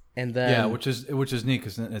 And then which is neat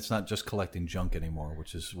because it's not just collecting junk anymore,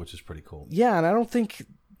 which is pretty cool. Yeah, and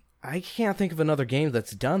I can't think of another game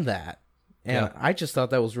that's done that. And I just thought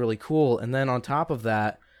that was really cool. And then on top of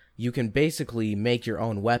that, you can basically make your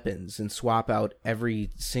own weapons and swap out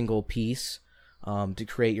every single piece to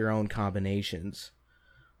create your own combinations.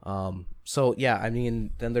 So yeah, I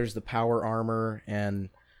mean, then there's the power armor and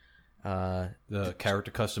the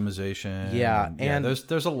character customization. Yeah, and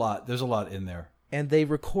there's a lot in there. And they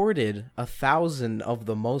recorded 1,000 of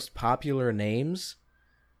the most popular names,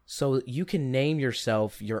 so you can name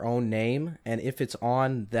yourself your own name, and if it's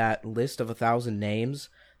on that list of 1,000 names,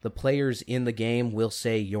 the players in the game will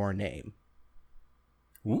say your name.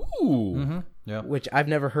 Ooh. Mm-hmm. Yeah. Which I've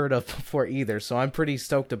never heard of before either, so I'm pretty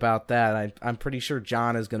stoked about that. I'm pretty sure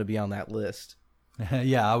John is going to be on that list.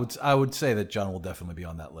 Yeah, I would say that John will definitely be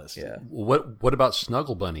on that list. Yeah. What about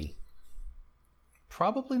Snuggle Bunny?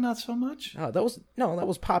 Probably not so much. Oh, that was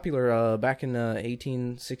popular back in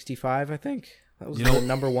 1865, I think. That was the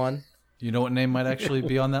number one. You know what name might actually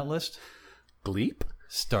be on that list? Bleep?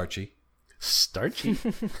 Starchy. Starchy?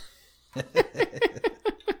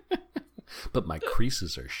 But my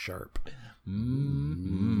creases are sharp.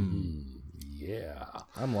 Yeah.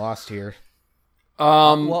 I'm lost here.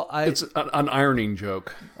 It's an ironing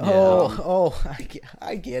joke. Oh,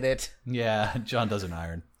 I get it. Yeah, John doesn't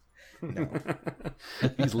iron. No.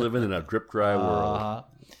 He's living in a drip dry world.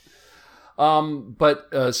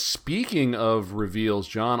 But speaking of reveals,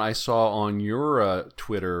 John, I saw on your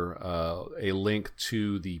Twitter a link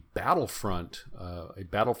to the Battlefront.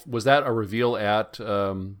 Was that a reveal at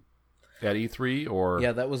E3 or?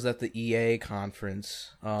 Yeah, that was at the EA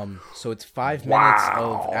conference. So it's 5 minutes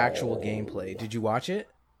of actual gameplay. Did you watch it?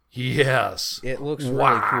 Yes. It looks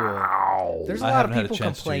really cool. There's a lot of people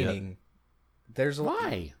complaining.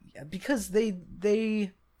 Why? Because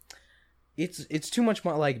it's too much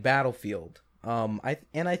more like Battlefield. I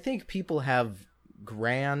think people have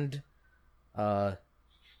grand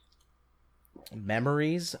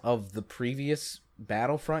memories of the previous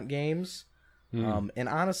Battlefront games. And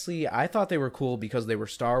honestly, I thought they were cool because they were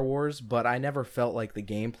Star Wars, but I never felt like the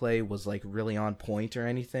gameplay was like really on point or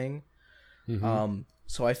anything.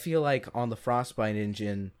 So I feel like on the Frostbite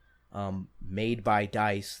engine, made by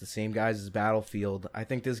DICE, the same guys as Battlefield, I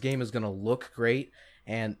think this game is going to look great.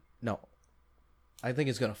 And no, I think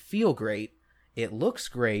it's going to feel great. It looks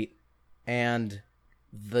great. And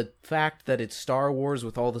the fact that it's Star Wars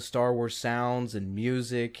with all the Star Wars sounds and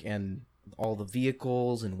music and all the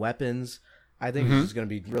vehicles and weapons. I think this is going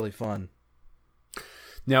to be really fun.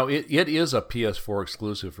 Now, it is a PS4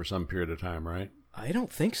 exclusive for some period of time, right? I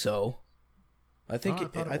don't think so. I think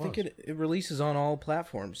it releases on all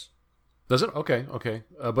platforms. Does it? Okay.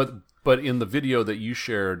 But in the video that you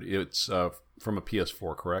shared, it's from a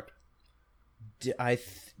PS4, correct?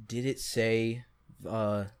 Did it say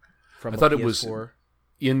from I a thought PS4? it was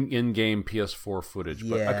in-game PS4 footage,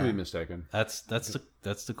 but I could be Yeah. mistaken. That's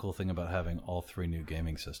the cool thing about having all 3 new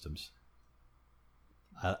gaming systems.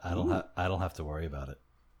 I don't have to worry about it.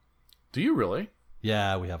 Do you really?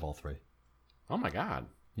 Yeah, we have all 3. Oh my god!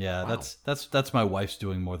 Yeah, Wow. that's my wife's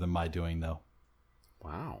doing more than my doing though.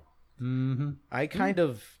 Wow. Mm-hmm. I kind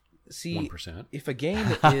of see 1%. if a game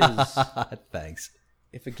is Thanks.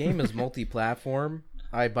 if a game is multi-platform,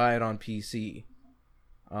 I buy it on PC.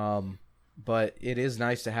 But it is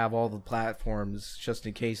nice to have all the platforms just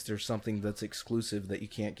in case there's something that's exclusive that you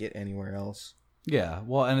can't get anywhere else. Yeah,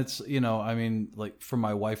 well, and it's, I mean, like for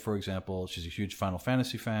my wife, for example, she's a huge Final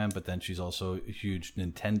Fantasy fan, but then she's also a huge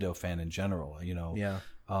Nintendo fan in general, Yeah.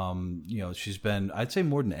 She's been, I'd say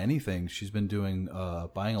more than anything, she's been doing,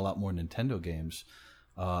 buying a lot more Nintendo games,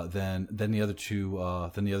 than the other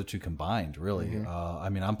two combined, really. I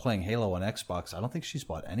mean, I'm playing Halo on Xbox. I don't think she's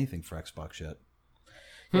bought anything for Xbox yet.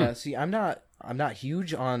 Yeah, see, I'm not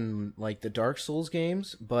huge on like the Dark Souls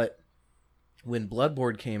games, but when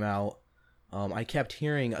Bloodborne came out, I kept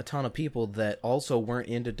hearing a ton of people that also weren't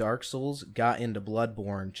into Dark Souls got into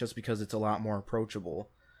Bloodborne just because it's a lot more approachable.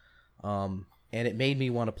 And it made me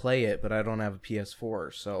want to play it, but I don't have a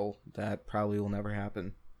PS4, so that probably will never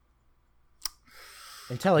happen.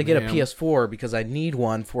 Until I get a PS4, because I need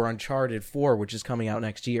one for Uncharted 4, which is coming out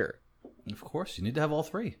next year. Of course, you need to have all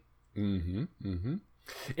 3. Mm-hmm. Mm-hmm.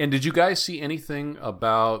 And did you guys see anything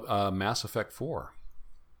about Mass Effect 4?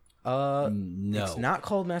 No. It's not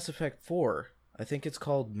called Mass Effect 4. I think it's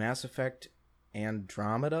called Mass Effect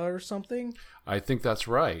Andromeda or something. I think that's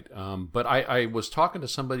right. But I was talking to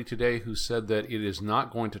somebody today who said that it is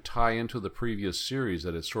not going to tie into the previous series,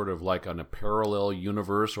 that it's sort of like in a parallel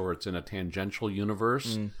universe or it's in a tangential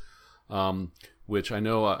universe. Which I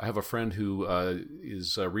know I have a friend who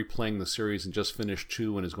is replaying the series and just finished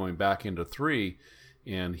 2 and is going back into 3.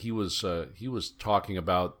 And he was talking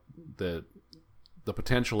about the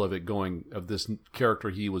potential of it of this character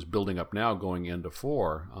he was building up now going into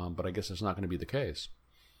 4, but I guess that's not going to be the case.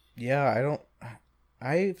 Yeah,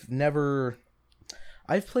 I've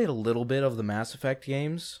played a little bit of the Mass Effect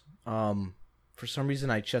games. For some reason,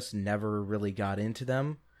 I just never really got into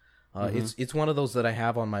them. It's one of those that I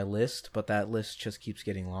have on my list, but that list just keeps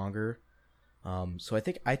getting longer. So I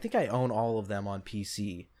think I own all of them on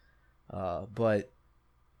PC, but.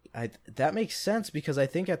 That makes sense because I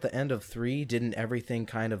think at the end of 3, didn't everything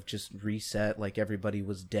kind of just reset, like everybody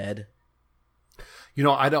was dead?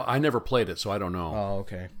 I never played it, so I don't know. Oh,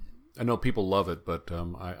 okay. I know people love it, but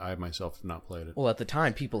I myself have not played it. Well, at the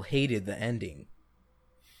time, people hated the ending.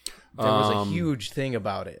 There was a huge thing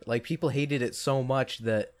about it. Like, people hated it so much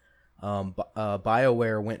that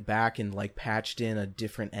BioWare went back and, like, patched in a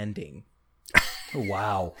different ending.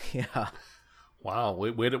 Wow. Yeah. Wow,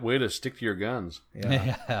 way to stick to your guns.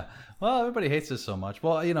 Yeah. Well, everybody hates this so much.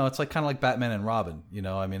 Well, it's like kind of like Batman and Robin.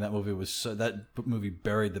 I mean, that movie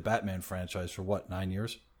buried the Batman franchise for what, 9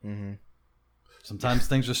 years? Mm-hmm. Sometimes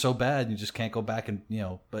things are so bad you just can't go back and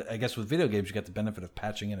But I guess with video games you get the benefit of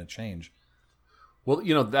patching in a change. Well,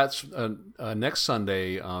 that's next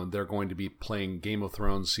Sunday. They're going to be playing Game of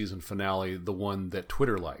Thrones season finale, the one that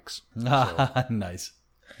Twitter likes. So, nice.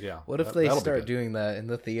 Yeah. What if they start doing that in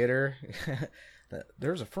the theater?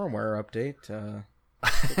 There's a firmware update.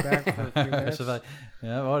 Sit back for a few minutes.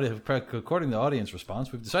 According to audience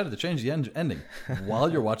response, we've decided to change the ending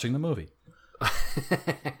while you're watching the movie.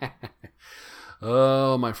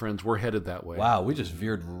 Oh, my friends, we're headed that way. Wow, we just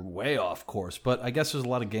veered way off course. But I guess there's a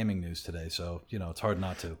lot of gaming news today, so it's hard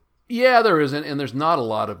not to. Yeah, there isn't, and there's not a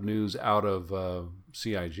lot of news out of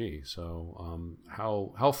CIG. So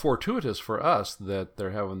how fortuitous for us that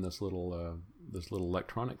they're having this little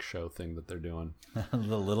electronic show thing that they're doing. that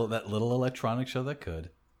little electronic show that could.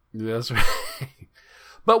 That's right.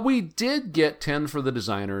 But we did get 10 for the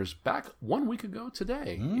designers back 1 week ago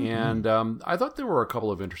today, and I thought there were a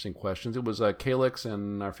couple of interesting questions. It was Calix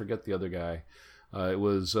and I forget the other guy. It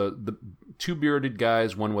was the 2 bearded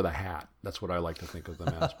guys, one with a hat. That's what I like to think of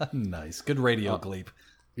them as. Nice. Good radio gleep.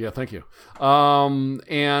 Yeah, thank you.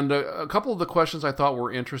 And a couple of the questions I thought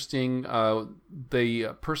were interesting.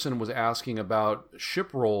 The person was asking about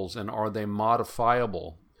ship rolls and are they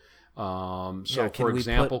modifiable? Can for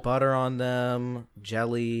example, we put butter on them,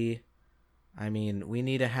 jelly? I mean, we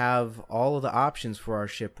need to have all of the options for our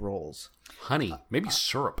ship rolls. Honey, maybe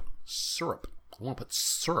syrup. Syrup. I want to put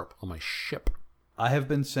syrup on my ship. I have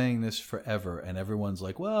been saying this forever, and everyone's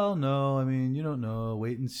like, well, no, I mean, you don't know.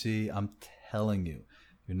 Wait and see. I'm telling you,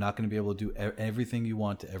 you're not going to be able to do everything you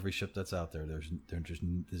want to every ship that's out there.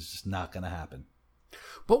 It's just not going to happen.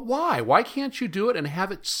 But why? Why can't you do it and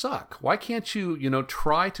have it suck? Why can't you,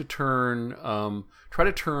 try to turn, I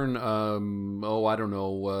don't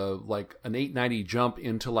know, like an 890 jump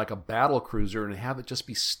into like a battle cruiser and have it just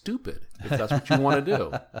be stupid if that's what you want to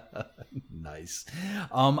do. Nice.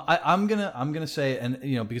 I'm gonna say, and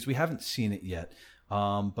because we haven't seen it yet,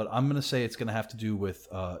 but I'm gonna say it's gonna have to do with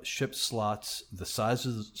ship slots, the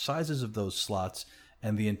sizes of those slots,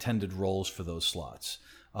 and the intended roles for those slots.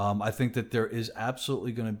 I think that there is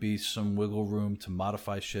absolutely going to be some wiggle room to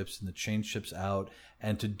modify ships and to change ships out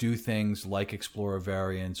and to do things like Explorer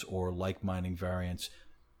variants or like mining variants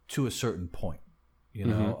to a certain point,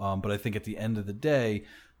 But I think at the end of the day,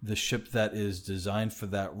 the ship that is designed for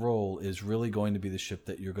that role is really going to be the ship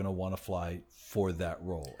that you're going to want to fly for that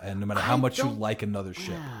role. And no matter how much you like another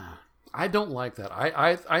ship. I don't like that.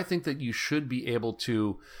 I think that you should be able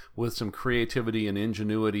to, with some creativity and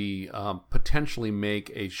ingenuity, potentially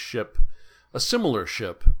make a similar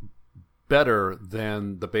ship, better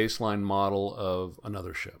than the baseline model of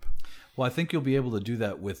another ship. Well, I think you'll be able to do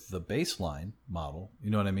that with the baseline model. You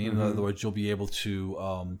know what I mean? Mm-hmm. In other words, you'll be able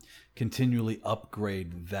to continually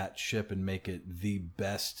upgrade that ship and make it the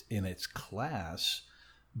best in its class.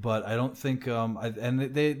 But I don't think, and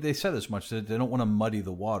they said as much, that they don't want to muddy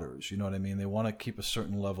the waters. You know what I mean? They want to keep a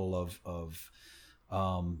certain level of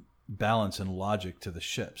balance and logic to the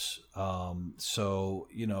ships. So,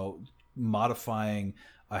 modifying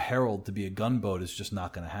a Herald to be a gunboat is just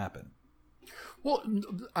not going to happen. Well,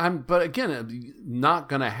 but again, not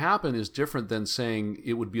going to happen is different than saying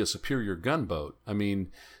it would be a superior gunboat. I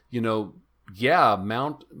mean, mount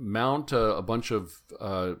a bunch of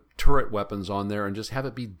turret weapons on there and just have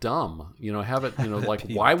it be dumb. Have it, like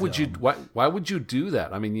why would you do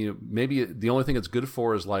that? I mean, maybe the only thing it's good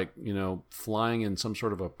for is like, flying in some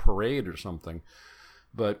sort of a parade or something.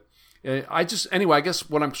 But I guess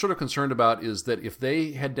what I'm sort of concerned about is that if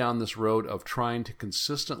they head down this road of trying to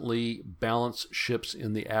consistently balance ships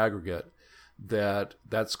in the aggregate,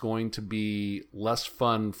 that's going to be less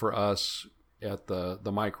fun for us at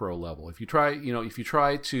the micro level. If you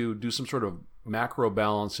try to do some sort of macro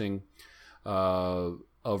balancing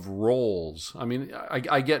of roles, I mean,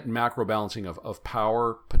 I get macro balancing of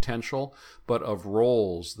power potential, but of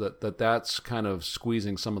roles that's kind of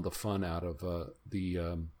squeezing some of the fun out of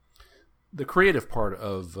the creative part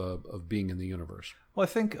of being in the universe. Well, I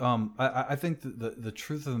think I think the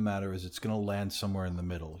truth of the matter is it's going to land somewhere in the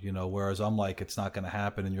middle, whereas I'm like, it's not going to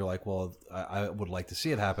happen, and you're like, well, I would like to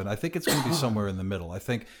see it happen. I think it's going to be somewhere in the middle. I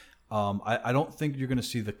think I don't think you're going to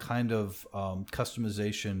see the kind of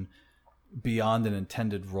customization beyond an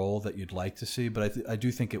intended role that you'd like to see, but I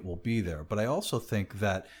do think it will be there. But I also think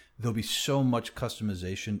that there'll be so much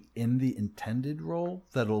customization in the intended role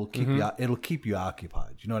that it'll keep you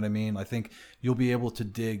occupied. You know what I mean? I think you'll be able to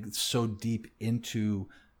dig so deep into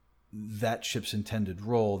that ship's intended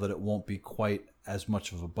role that it won't be quite as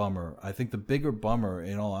much of a bummer. I think the bigger bummer,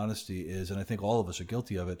 in all honesty, is, and I think all of us are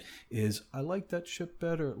guilty of it, is I like that ship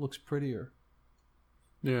better. It looks prettier.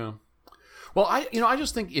 Yeah. Well, I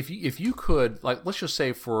just think if you could, like, let's just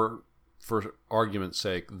say for argument's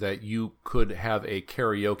sake that you could have a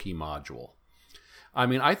karaoke module. I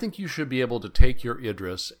mean, I think you should be able to take your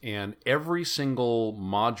Idris and every single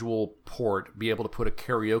module port be able to put a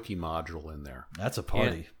karaoke module in there. That's a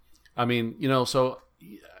party. And,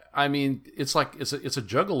 I mean, it's like it's a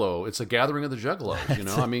juggalo. It's a gathering of the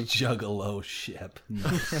juggalos. I mean, juggalo ship.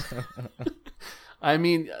 I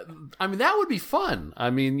mean, that would be fun.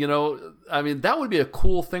 I mean, that would be a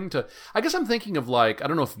cool thing to. I guess I'm thinking of, like, I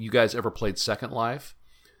don't know if you guys ever played Second Life.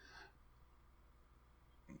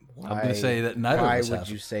 I'm going to say that neither of us have. Why would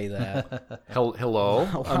you say that? Hello?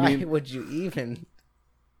 Why would you even?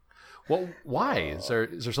 Well, why? Is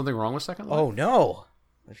there something wrong with Second Life? Oh, no.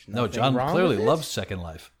 No, John clearly loves Second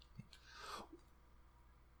Life.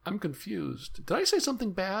 I'm confused. Did I say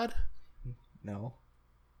something bad? No.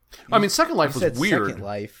 I mean, Second Life was weird.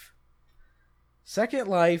 Second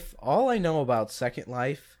Life, all I know about Second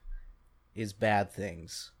Life is bad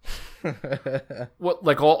things. What,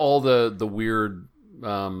 like all the weird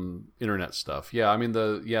internet stuff? Yeah, I mean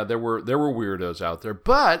there were weirdos out there,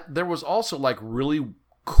 but there was also like really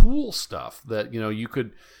cool stuff that you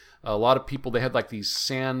could a lot of people, they had like these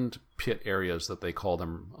sand pit areas that they call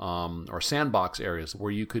them, or sandbox areas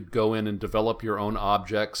where you could go in and develop your own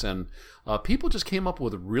objects. And people just came up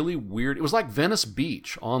with really weird, it was like Venice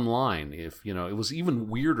Beach online. If you know, it was even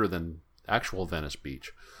weirder than actual Venice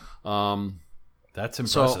Beach. That's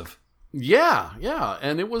impressive. Yeah,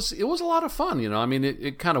 and it was a lot of fun, you know. I mean,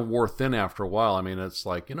 it kind of wore thin after a while. I mean, it's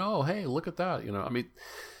like, you know, hey, look at that, you know. I mean,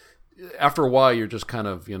 after a while, you're just kind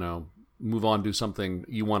of, you know, move on, do something.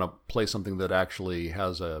 You want to play something that actually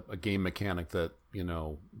has a game mechanic that, you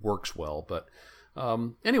know, works well. But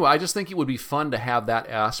anyway, I just think it would be fun to have that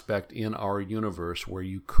aspect in our universe where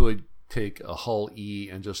you could take a Hull E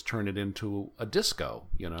and just turn it into a disco,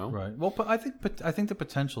 you know? Right. Well, I think the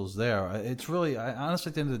potential's there. It's really, honestly,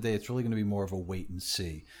 at the end of the day, it's really going to be more of a wait and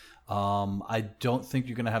see. I don't think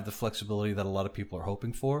you're going to have the flexibility that a lot of people are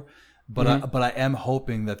hoping for, but I am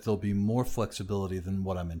hoping that there'll be more flexibility than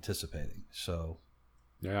what I'm anticipating. So,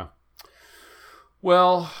 yeah.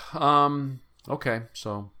 Well, okay,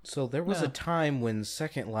 so there was a time when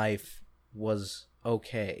Second Life was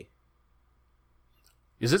okay.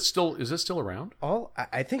 Is it still around?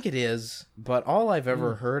 I think it is, but all I've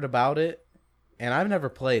ever heard about it, and I've never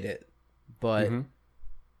played it, but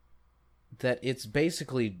that it's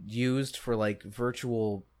basically used for like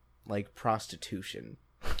virtual like prostitution.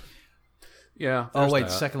 Yeah. Oh wait,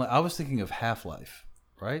 that. Second Life. I was thinking of Half-Life,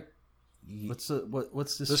 right? What's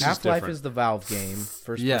this? Half-Life is the Valve game.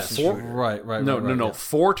 First person shooter. Right. No. Yeah.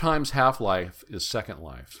 4 times Half-Life is Second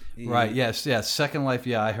Life. Right. Yes. Second Life.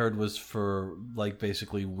 Yeah, I heard was for like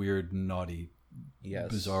basically weird, naughty,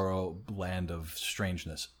 bizarro land of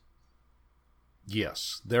strangeness.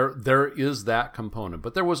 Yes, there is that component,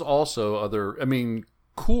 but there was also other. I mean,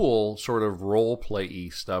 cool sort of role play-y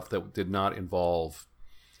stuff that did not involve,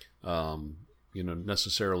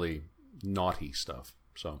 necessarily naughty stuff.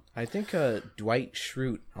 So I think Dwight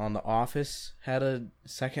Schrute on The Office had a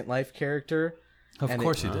Second Life character. Of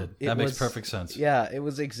course he did. That makes perfect sense. Yeah, it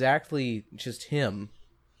was exactly just him,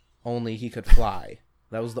 only he could fly.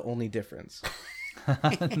 That was the only difference.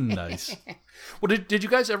 Nice. Well, did you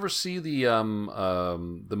guys ever see the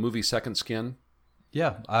movie Second Skin?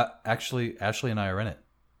 Yeah, actually, Ashley and I are in it.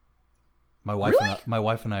 My wife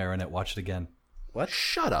and I are in it. Watch it again. What?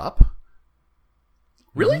 Shut up.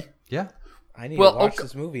 Really? Mm-hmm. Yeah. I need to watch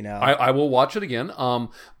this movie now. I will watch it again.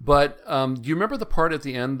 But do you remember the part at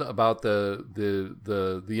the end about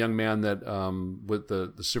the young man that with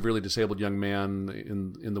the severely disabled young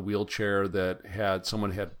man in the wheelchair that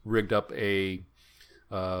someone had rigged up a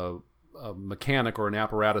mechanic or an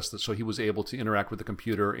apparatus so he was able to interact with the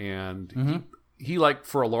computer, and he like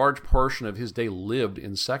for a large portion of his day lived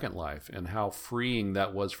in Second Life, and how freeing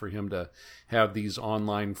that was for him to have these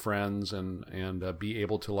online friends and be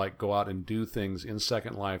able to like go out and do things in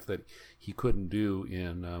Second Life that he couldn't do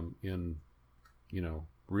in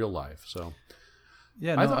real life. So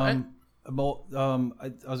yeah, no, I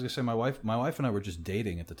was gonna say my wife and I were just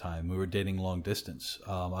dating at the time. We were dating long distance.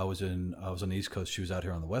 I was on the East Coast. She was out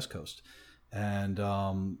here on the West Coast, and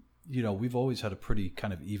we've always had a pretty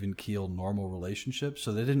kind of even keel, normal relationship.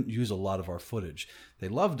 So they didn't use a lot of our footage. They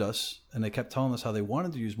loved us, and they kept telling us how they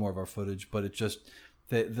wanted to use more of our footage. But it just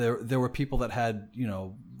there were people that had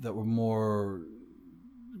that were more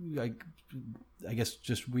like, I guess,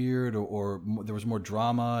 just weird, or there was more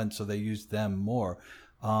drama, and so they used them more.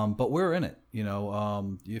 But we're in it,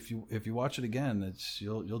 if you watch it again,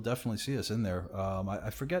 you'll definitely see us in there.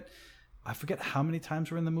 I forget how many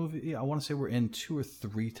times we're in the movie. I want to say we're in 2 or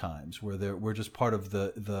 3 times where we're just part of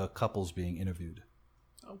the couples being interviewed.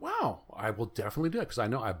 Wow, I will definitely do it because I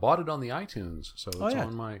know I bought it on the iTunes, so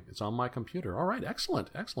it's on my computer. All right,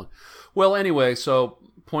 excellent. Well, anyway, so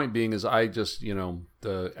point being is I just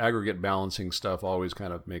the aggregate balancing stuff always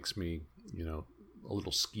kind of makes me a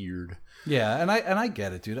little scared. Yeah, and I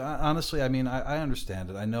get it, dude. Honestly, I mean, I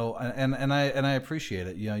understand it. I know, and I appreciate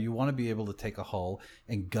it. You want to be able to take a hull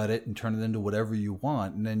and gut it and turn it into whatever you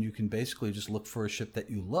want, and then you can basically just look for a ship that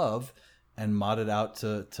you love and mod it out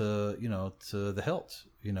to the hilt.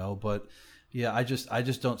 But yeah, I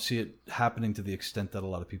just don't see it happening to the extent that a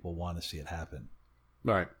lot of people want to see it happen.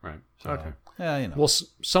 Right. So, okay. Yeah, Well,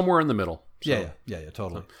 somewhere in the middle. So. Yeah,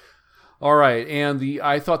 totally. All right, and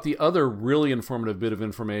I thought the other really informative bit of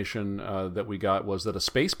information that we got was that a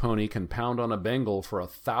space pony can pound on a Bengal for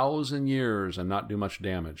 1,000 years and not do much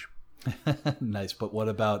damage. Nice, but what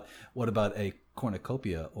about a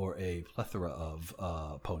cornucopia or a plethora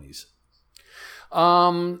of ponies?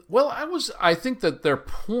 Well, I think that their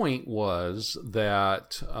point was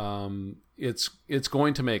that it's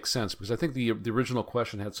going to make sense, because I think the original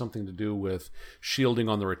question had something to do with shielding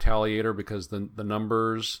on the Retaliator, because the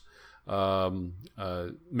numbers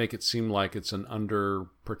make it seem like it's an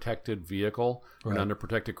underprotected vehicle, or an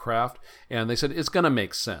underprotected craft. And they said it's going to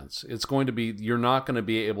make sense. It's going to be, you're not going to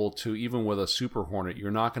be able to, even with a Super Hornet,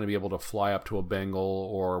 you're not going to be able to fly up to a Bengal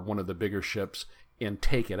or one of the bigger ships and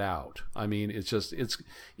take it out. I mean,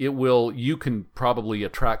 you can probably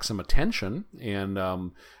attract some attention, and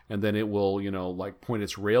then it will, like point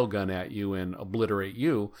its railgun at you and obliterate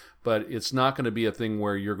you, but it's not going to be a thing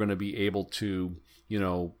where you're going to be able to,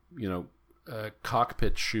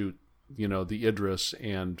 cockpit shoot, the Idris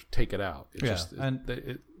and take it out. It's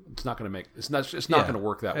it's not going to make, it's not going to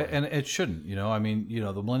work that way. And it shouldn't, I mean,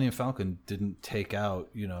 the Millennium Falcon didn't take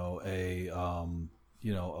out, a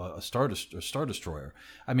Star Destroyer.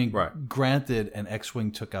 I mean, right. Granted, an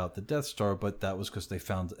X-Wing took out the Death Star, but that was because they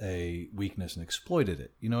found a weakness and exploited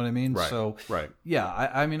it. You know what I mean? Right. So, right. Yeah,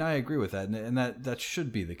 I mean, I agree with that, and that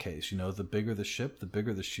should be the case. The bigger the ship, the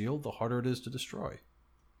bigger the shield, the harder it is to destroy.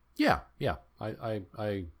 Yeah.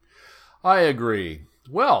 I agree.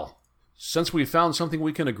 Well, since we found something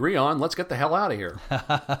we can agree on, let's get the hell out of here.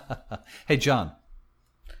 Hey, John.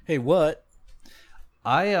 Hey, what?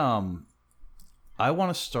 I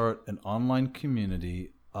want to start an online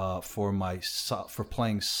community for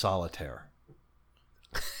playing solitaire.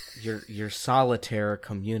 Your solitaire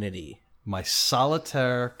community. My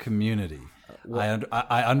solitaire community.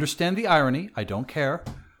 I understand the irony. I don't care.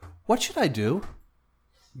 What should I do?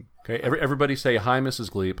 Okay, everybody say hi,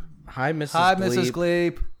 Mrs. Gleep. Hi, Mrs. Hi, Gleep. Mrs.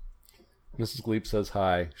 Gleep. Mrs. Gleep says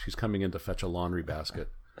hi. She's coming in to fetch a laundry basket.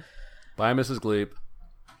 Bye, Mrs. Gleep.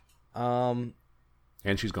 And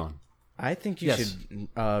she's gone. I think you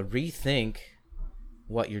should rethink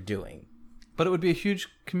what you're doing. But it would be a huge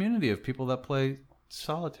community of people that play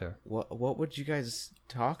solitaire. What would you guys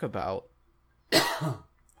talk about?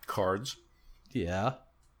 Cards. Yeah.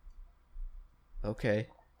 Okay.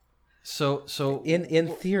 So in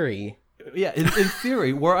theory, yeah, in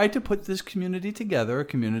theory, were I to put this community together, a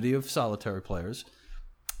community of solitaire players,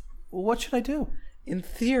 what should I do? In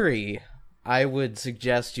theory, I would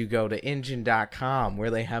suggest you go to Engine.com, where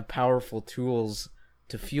they have powerful tools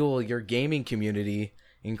to fuel your gaming community,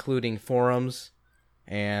 including forums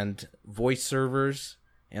and voice servers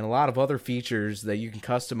and a lot of other features that you can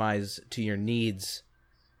customize to your needs.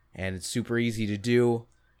 And it's super easy to do.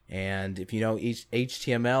 And if you know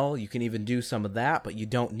HTML, you can even do some of that, but you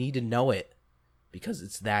don't need to know it because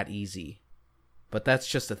it's that easy. But that's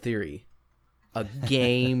just a theory. A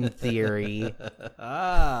game theory.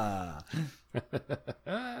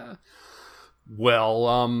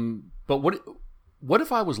 Well, but what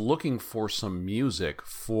if I was looking for some music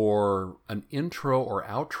for an intro or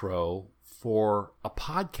outro for a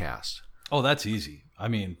podcast? Oh, that's easy. I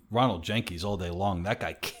mean, Ronald Jenkins all day long. That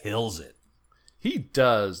guy kills it. He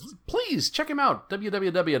does. Please check him out.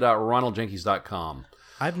 www.ronaldjenkins.com.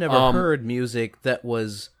 I've never heard music that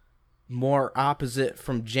was more opposite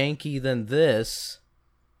from janky than this.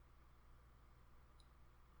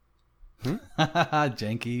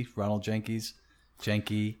 Janky, Ronald Jenkins.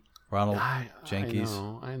 Janky, Ronald Jenkins.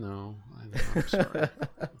 I know. I'm sorry.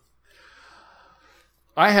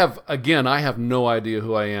 I have no idea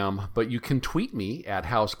who I am, but you can tweet me at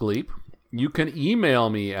House Gleep. You can email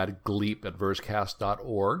me at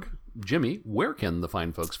gleep@versecast.org. Jimmy, where can the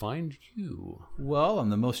fine folks find you? Well, I'm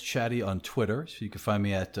the most chatty on Twitter, so you can find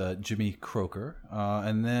me at Jimmy Croker.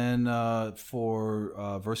 And then for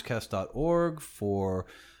versecast.org, for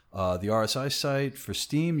the RSI site, for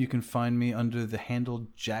Steam, you can find me under the handle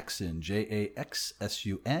Jackson,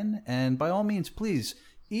 Jaxsun. And by all means, please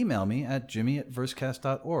email me at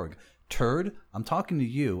jimmy@versecast.org. Turd, I'm talking to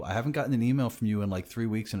you. I haven't gotten an email from you in like 3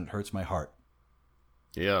 weeks, and it hurts my heart.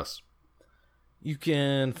 Yes. You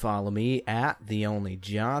can follow me at The Only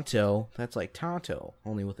Jonto. That's like Tonto,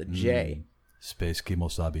 only with a J. Space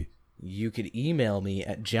Kimosabi. You could email me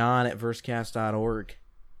at john@versecast.org.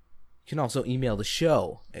 You can also email the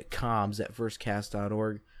show at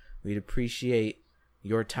comms@versecast.org. We'd appreciate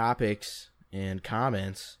your topics and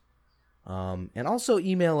comments. And also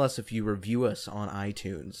email us if you review us on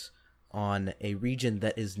iTunes on a region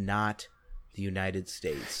that is not the United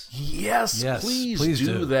States. Yes, please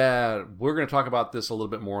do that. We're going to talk about this a little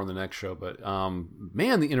bit more on the next show, but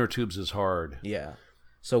man, the inner tubes is hard. Yeah.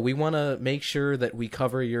 So we want to make sure that we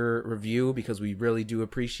cover your review because we really do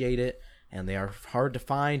appreciate it, and they are hard to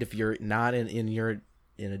find if you're not in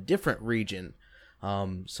a different region.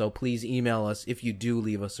 So please email us if you do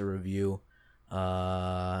leave us a review.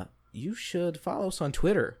 You should follow us on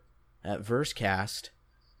Twitter at Versecast.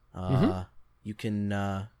 You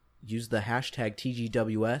can use the hashtag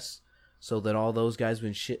TGWS so that all those guys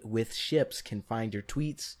with ships can find your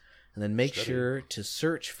tweets, and then make sure to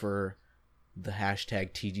search for the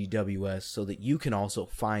hashtag TGWS so that you can also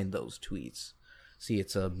find those tweets. See,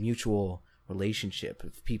 it's a mutual relationship.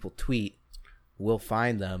 If people tweet, we'll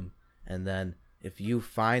find them, and then if you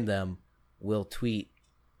find them, we'll tweet,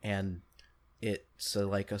 and it's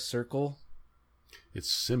like a circle.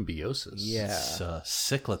 It's symbiosis. Yeah. It's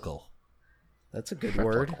cyclical. That's a good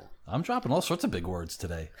word. I'm dropping all sorts of big words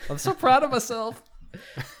today. I'm so proud of myself.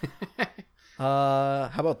 How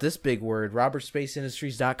about this big word?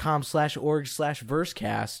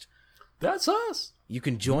 RobertSpaceIndustries.com/org/versecast. That's us. You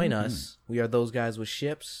can join us. We are those guys with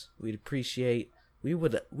ships. We'd appreciate. We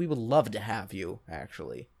would love to have you.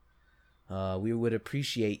 Actually, we would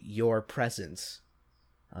appreciate your presence.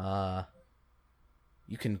 You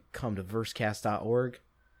can come to versecast.org.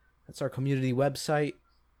 That's our community website.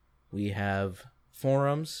 We have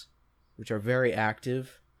forums, which are very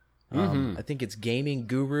active. I think it's Gaming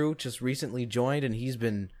Guru just recently joined, and he's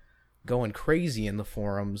been going crazy in the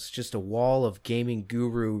forums. Just a wall of Gaming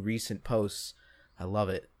Guru recent posts. I love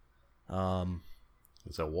it.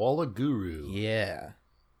 It's a wall of guru. Yeah.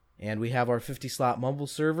 And we have our 50-slot Mumble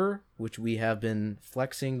server, which we have been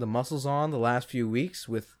flexing the muscles on the last few weeks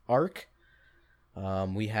with Ark.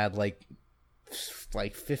 We had like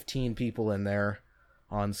 15 people in there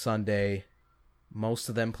on Sunday, most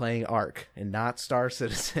of them playing Ark and not Star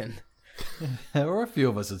Citizen. There were a few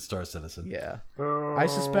of us at Star Citizen. Yeah. I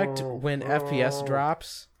suspect when FPS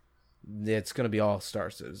drops, it's going to be all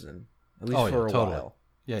Star Citizen, at least for a while.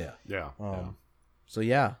 Yeah. So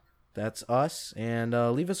yeah, that's us. And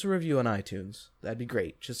leave us a review on iTunes. That'd be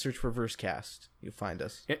great. Just search for Versecast. You'll find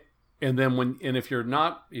us. And then if you're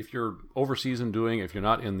overseas and if you're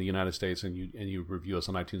not in the United States and you review us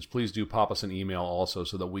on iTunes, please do pop us an email also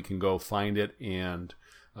so that we can go find it and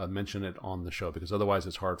mention it on the show, because otherwise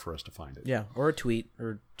it's hard for us to find it. Yeah, or a tweet,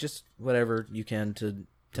 or just whatever you can to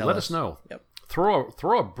tell us. Let us know. Yep.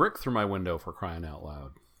 Throw a brick through my window, for crying out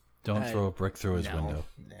loud. Don't throw a brick through his window.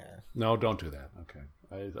 Nah. No, don't do that. Okay.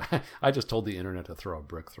 I just told the internet to throw a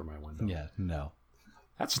brick through my window. Yeah, no.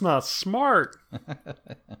 That's not smart.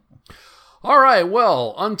 All right,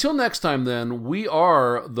 well, until next time then, we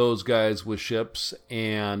are those guys with ships,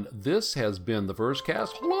 and this has been the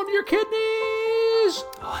Versecast. Hold on to your kidneys!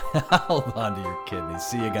 Hold on to your kidneys.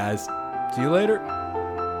 See you guys. See you later. I'm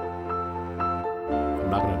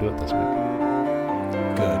not going to do it this week.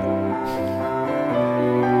 Good.